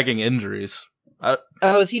quickly. nagging injuries.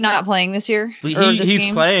 Is he not playing this year? He's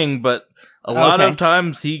game? playing, but a lot Okay. of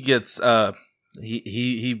times he gets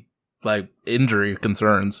he like injury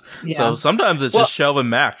concerns. Yeah. So sometimes it's just Shelvin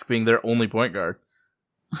Mack being their only point guard.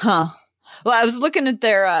 Huh. Well, I was looking at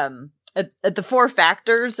their at the four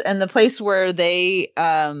factors, and the place where they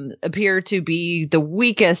appear to be the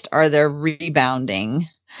weakest are their rebounding.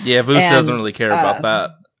 Yeah, Vuce And, doesn't really care about that.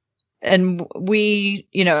 And we,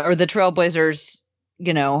 or the Trailblazers,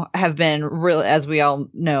 have been really, as we all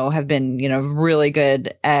know, have been, really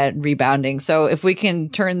good at rebounding. So if we can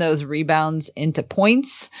turn those rebounds into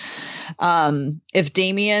points, if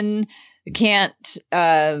Damian can't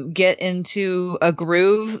get into a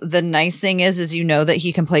groove, the nice thing is that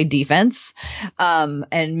he can play defense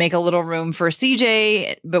and make a little room for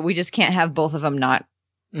CJ, but we just can't have both of them not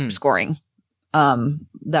scoring.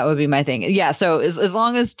 That would be my thing. Yeah. So as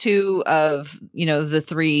long as two of, the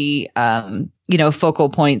three, focal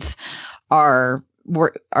points are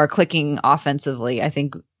clicking offensively, I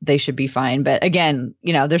think they should be fine. But again,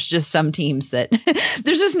 there's just some teams that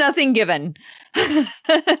there's just nothing given.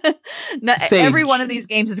 Every one of these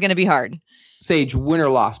games is going to be hard. Sage, win or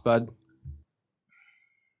loss, bud?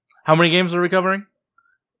 How many games are we covering?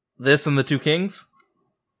 This and the two Kings?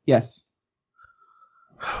 Yes.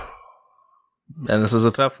 And this is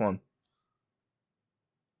a tough one.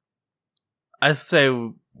 I'd say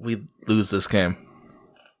we lose this game.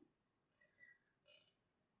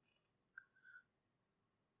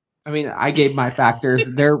 I mean, I gave my factors.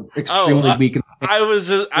 They're extremely weak. I was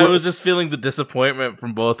just feeling the disappointment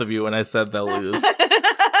from both of you when I said they'll lose.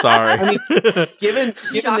 Sorry. I mean, given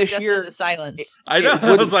Shocked this us year, into silence. I know.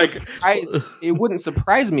 I was like, it wouldn't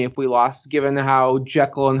surprise me if we lost, given how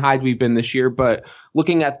Jekyll and Hyde we've been this year. But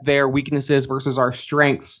looking at their weaknesses versus our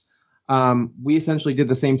strengths, we essentially did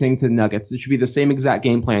the same thing to the Nuggets. It should be the same exact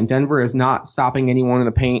game plan. Denver is not stopping anyone in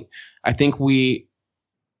the paint. I think we,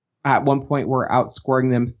 at one point, were outscoring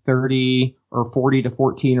them 30 or 40 to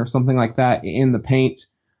 14 or something like that in the paint.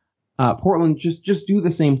 Portland, just do the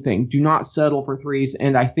same thing. Do not settle for threes,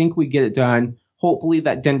 and I think we get it done. Hopefully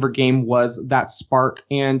that Denver game was that spark,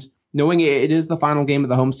 and knowing it is the final game of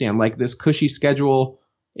the homestand, like this cushy schedule,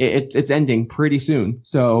 it's ending pretty soon.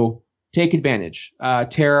 So take advantage.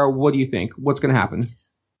 Tara, what do you think? What's going to happen?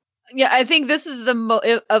 Yeah, I think this is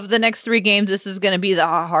of the next three games, this is going to be the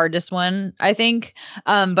hardest one, I think.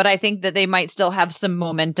 But I think that they might still have some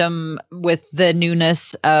momentum with the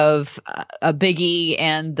newness of a Biggie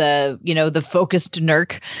and the focused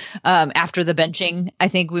Nurk after the benching. I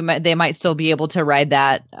think they might still be able to ride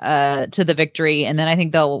that to the victory, and then I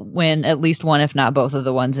think they'll win at least one, if not both of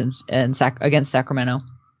the ones against Sacramento.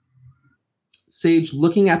 Sage,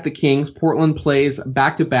 looking at the Kings, Portland plays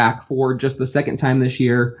back-to-back for just the second time this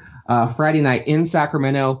year. Friday night in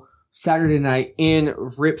Sacramento, Saturday night in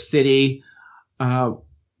Rip City.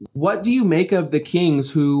 What do you make of the Kings,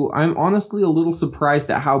 who I'm honestly a little surprised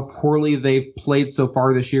at how poorly they've played so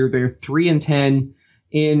far this year? They're 3-10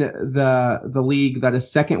 in the league. That is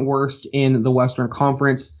second worst in the Western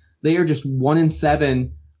Conference. They are just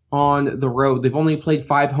 1-7 on the road. They've only played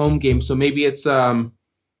 5 home games, so maybe it's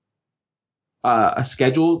a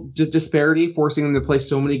schedule disparity forcing them to play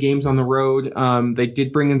so many games on the road. They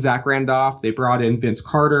did bring in Zach Randolph. They brought in Vince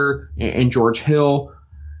Carter and George Hill,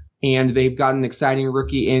 and they've got an exciting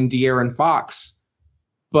rookie in De'Aaron Fox.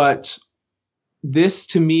 But this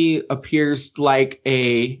to me appears like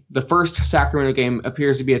the first Sacramento game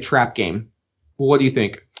appears to be a trap game. What do you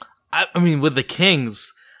think? I mean, with the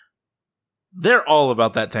Kings, they're all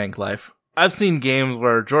about that tank life. I've seen games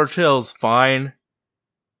where George Hill's fine,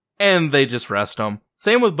 and they just rest him.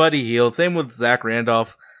 Same with Buddy Hield. Same with Zach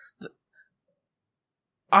Randolph.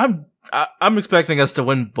 I'm expecting us to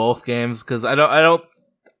win both games because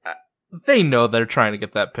they know they're trying to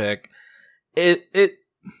get that pick.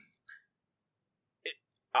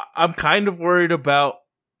 I'm kind of worried about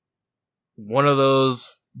one of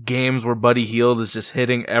those games where Buddy Hield is just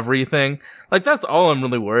hitting everything. Like, that's all I'm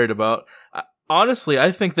really worried about. Honestly,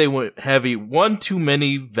 I think they went heavy. One too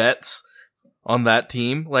many vets on that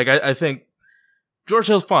team. Like, I think George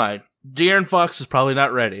Hill's fine. De'Aaron Fox is probably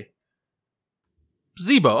not ready.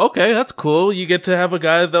 Zebo, okay, that's cool. You get to have a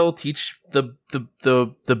guy that will teach the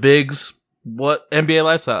bigs what NBA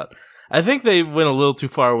life's at. I think they went a little too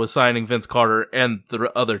far with signing Vince Carter and the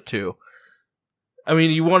other two. I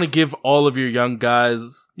mean, you want to give all of your young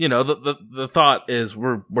guys, you know, the thought is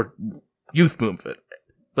we're youth movement.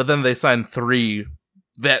 But then they signed 3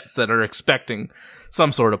 vets that are expecting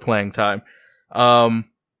some sort of playing time. You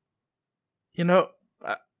know,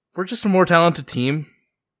 we're just a more talented team.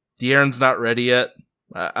 De'Aaron's not ready yet.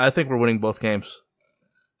 I think we're winning both games.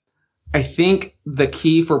 I think the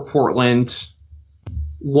key for Portland,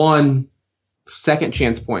 1, second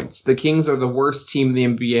chance points. The Kings are the worst team in the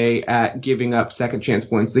NBA at giving up second chance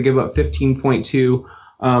points. They give up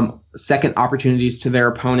 15.2 second opportunities to their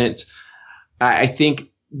opponent. I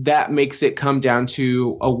think that makes it come down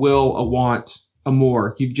to a will, a want, a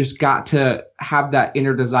more. You've just got to have that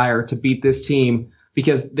inner desire to beat this team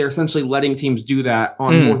because they're essentially letting teams do that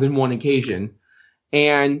on more than one occasion.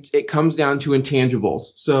 And it comes down to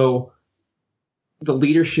intangibles. So the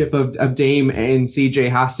leadership of Dame and CJ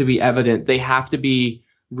has to be evident. They have to be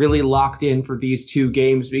really locked in for these 2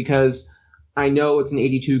 games because I know it's an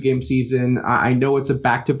 82-game season. I know it's a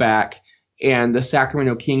back-to-back. And the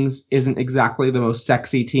Sacramento Kings isn't exactly the most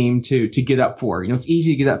sexy team to get up for. You know, it's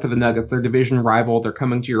easy to get up for the Nuggets. They're division rival. They're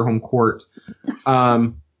coming to your home court.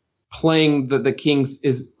 Playing the Kings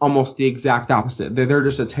is almost the exact opposite. They're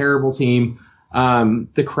just a terrible team.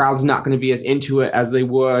 The crowd's not going to be as into it as they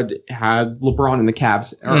would had LeBron and the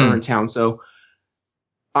Cavs are in town. So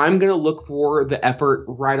I'm going to look for the effort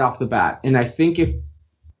right off the bat. And I think if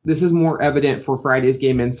this is more evident for Friday's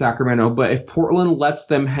game in Sacramento, but if Portland lets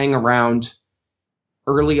them hang around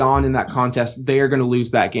early on in that contest, they are going to lose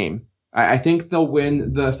that game. I think they'll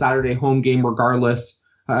win the Saturday home game regardless.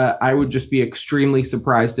 I would just be extremely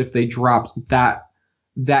surprised if they dropped that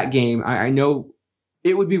game. I know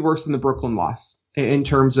it would be worse than the Brooklyn loss in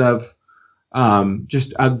terms of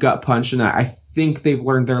just a gut punch, and I think they've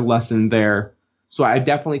learned their lesson there. So I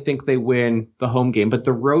definitely think they win the home game. But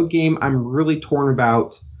the road game, I'm really torn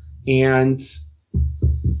about. And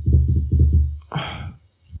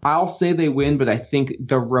I'll say they win, but I think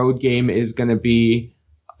the road game is going to be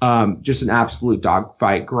just an absolute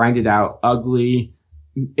dogfight, grinded out, ugly.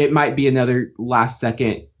 It might be another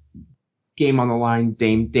last-second game on the line,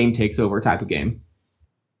 Dame takes over type of game.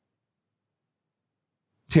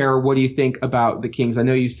 Tara, what do you think about the Kings? I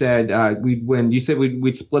know you said we'd win. You said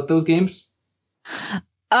we'd split those games?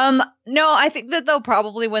 No, I think that they'll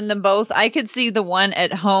probably win them both. I could see the one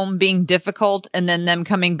at home being difficult and then them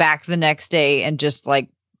coming back the next day and just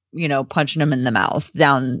punching them in the mouth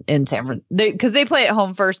down in San Francisco. Because they play at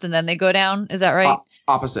home first and then they go down. Is that right?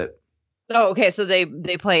 Opposite. Oh, okay. So they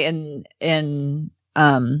play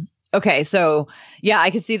okay. So yeah,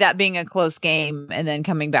 I could see that being a close game and then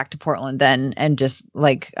coming back to Portland then and just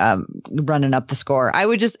running up the score.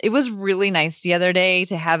 It was really nice the other day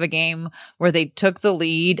to have a game where they took the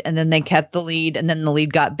lead and then they kept the lead and then the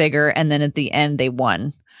lead got bigger and then at the end they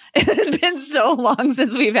won. It's been so long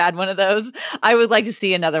since we've had one of those. I would like to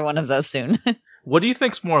see another one of those soon. What do you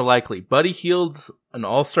think's more likely? Buddy Hield's an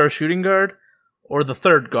all-star shooting guard or the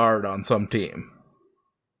third guard on some team?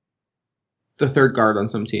 The third guard on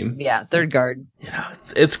some team. Yeah, third guard. You know,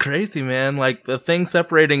 it's crazy, man. Like, the thing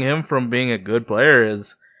separating him from being a good player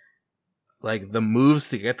is, the moves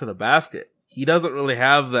to get to the basket. He doesn't really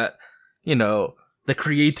have that, the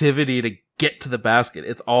creativity to get to the basket.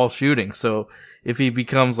 It's all shooting. So if he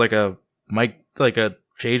becomes like a JJ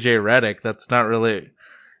Redick, that's not really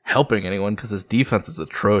helping anyone because his defense is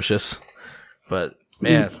atrocious. But,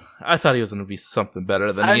 man... I thought he was going to be something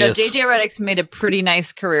better than he is. JJ Redick's made a pretty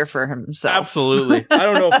nice career for himself. Absolutely. I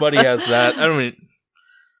don't know if Buddy has that.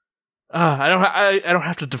 I don't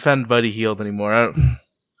have to defend Buddy Hield anymore.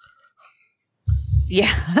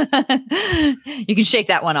 Yeah. You can shake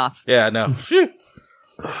that one off. Yeah, no. Phew.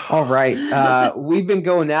 All right. We've been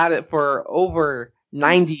going at it for over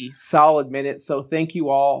 90 solid minutes. So thank you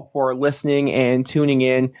all for listening and tuning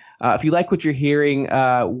in. If you like what you're hearing,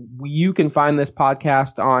 you can find this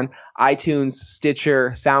podcast on iTunes,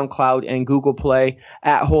 Stitcher, SoundCloud, and Google Play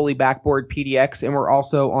at Holy Backboard PDX. And we're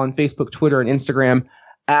also on Facebook, Twitter, and Instagram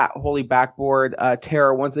at Holy Backboard.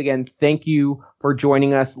 Tara, once again, thank you for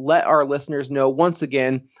joining us. Let our listeners know once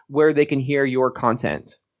again where they can hear your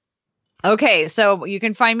content. Okay, so you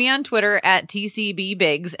can find me on Twitter at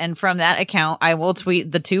TCBBiggs, and from that account, I will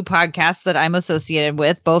tweet the two podcasts that I'm associated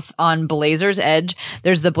with, both on Blazers Edge.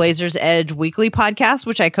 There's the Blazers Edge weekly podcast,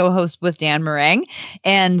 which I co-host with Dan Meringue,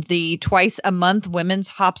 and the twice a month Women's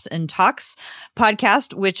Hops and Talks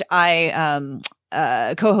podcast, which I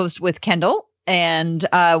co-host with Kendall. And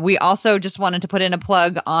we also just wanted to put in a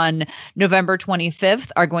plug on November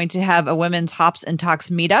 25th, are going to have a women's Hops and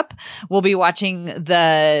Talks meetup. We'll be watching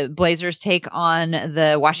the Blazers take on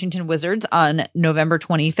the Washington Wizards on November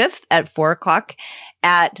 25th at 4:00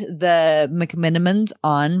 at the McMinimans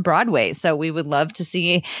on Broadway. So we would love to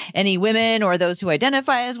see any women or those who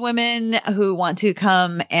identify as women who want to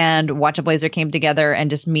come and watch a Blazer game together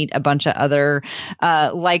and just meet a bunch of other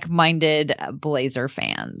like-minded Blazer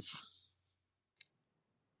fans.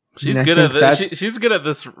 She's good at this. She's good at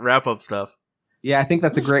this wrap up stuff. Yeah, I think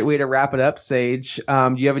that's a great way to wrap it up, Sage.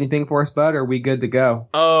 Do you have anything for us, bud? Or are we good to go?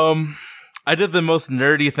 I did the most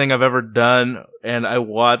nerdy thing I've ever done, and I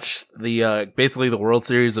watched the basically the World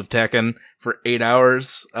Series of Tekken for 8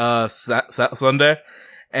 hours Sunday,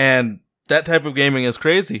 and that type of gaming is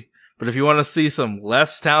crazy. But if you want to see some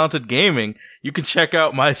less talented gaming, you can check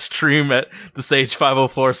out my stream at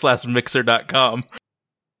thesage504/mixer.com.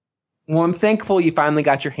 Well, I'm thankful you finally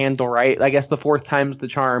got your handle right. I guess the fourth time's the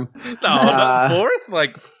charm. No, not fourth,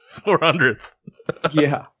 like 400th.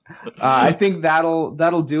 Yeah. I think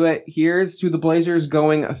that'll do it. Here's to the Blazers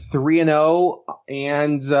going 3-0,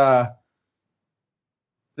 and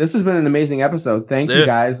this has been an amazing episode. Thank you,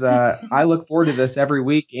 guys. I look forward to this every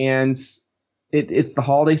week, and it's the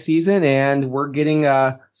holiday season, and we're getting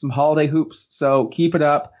some holiday hoops. So keep it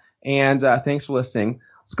up, and thanks for listening.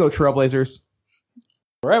 Let's go, Trailblazers.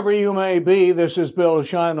 Wherever you may be, this is Bill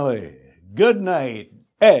Shinley. Good night,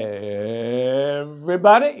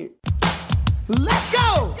 everybody. Let's go!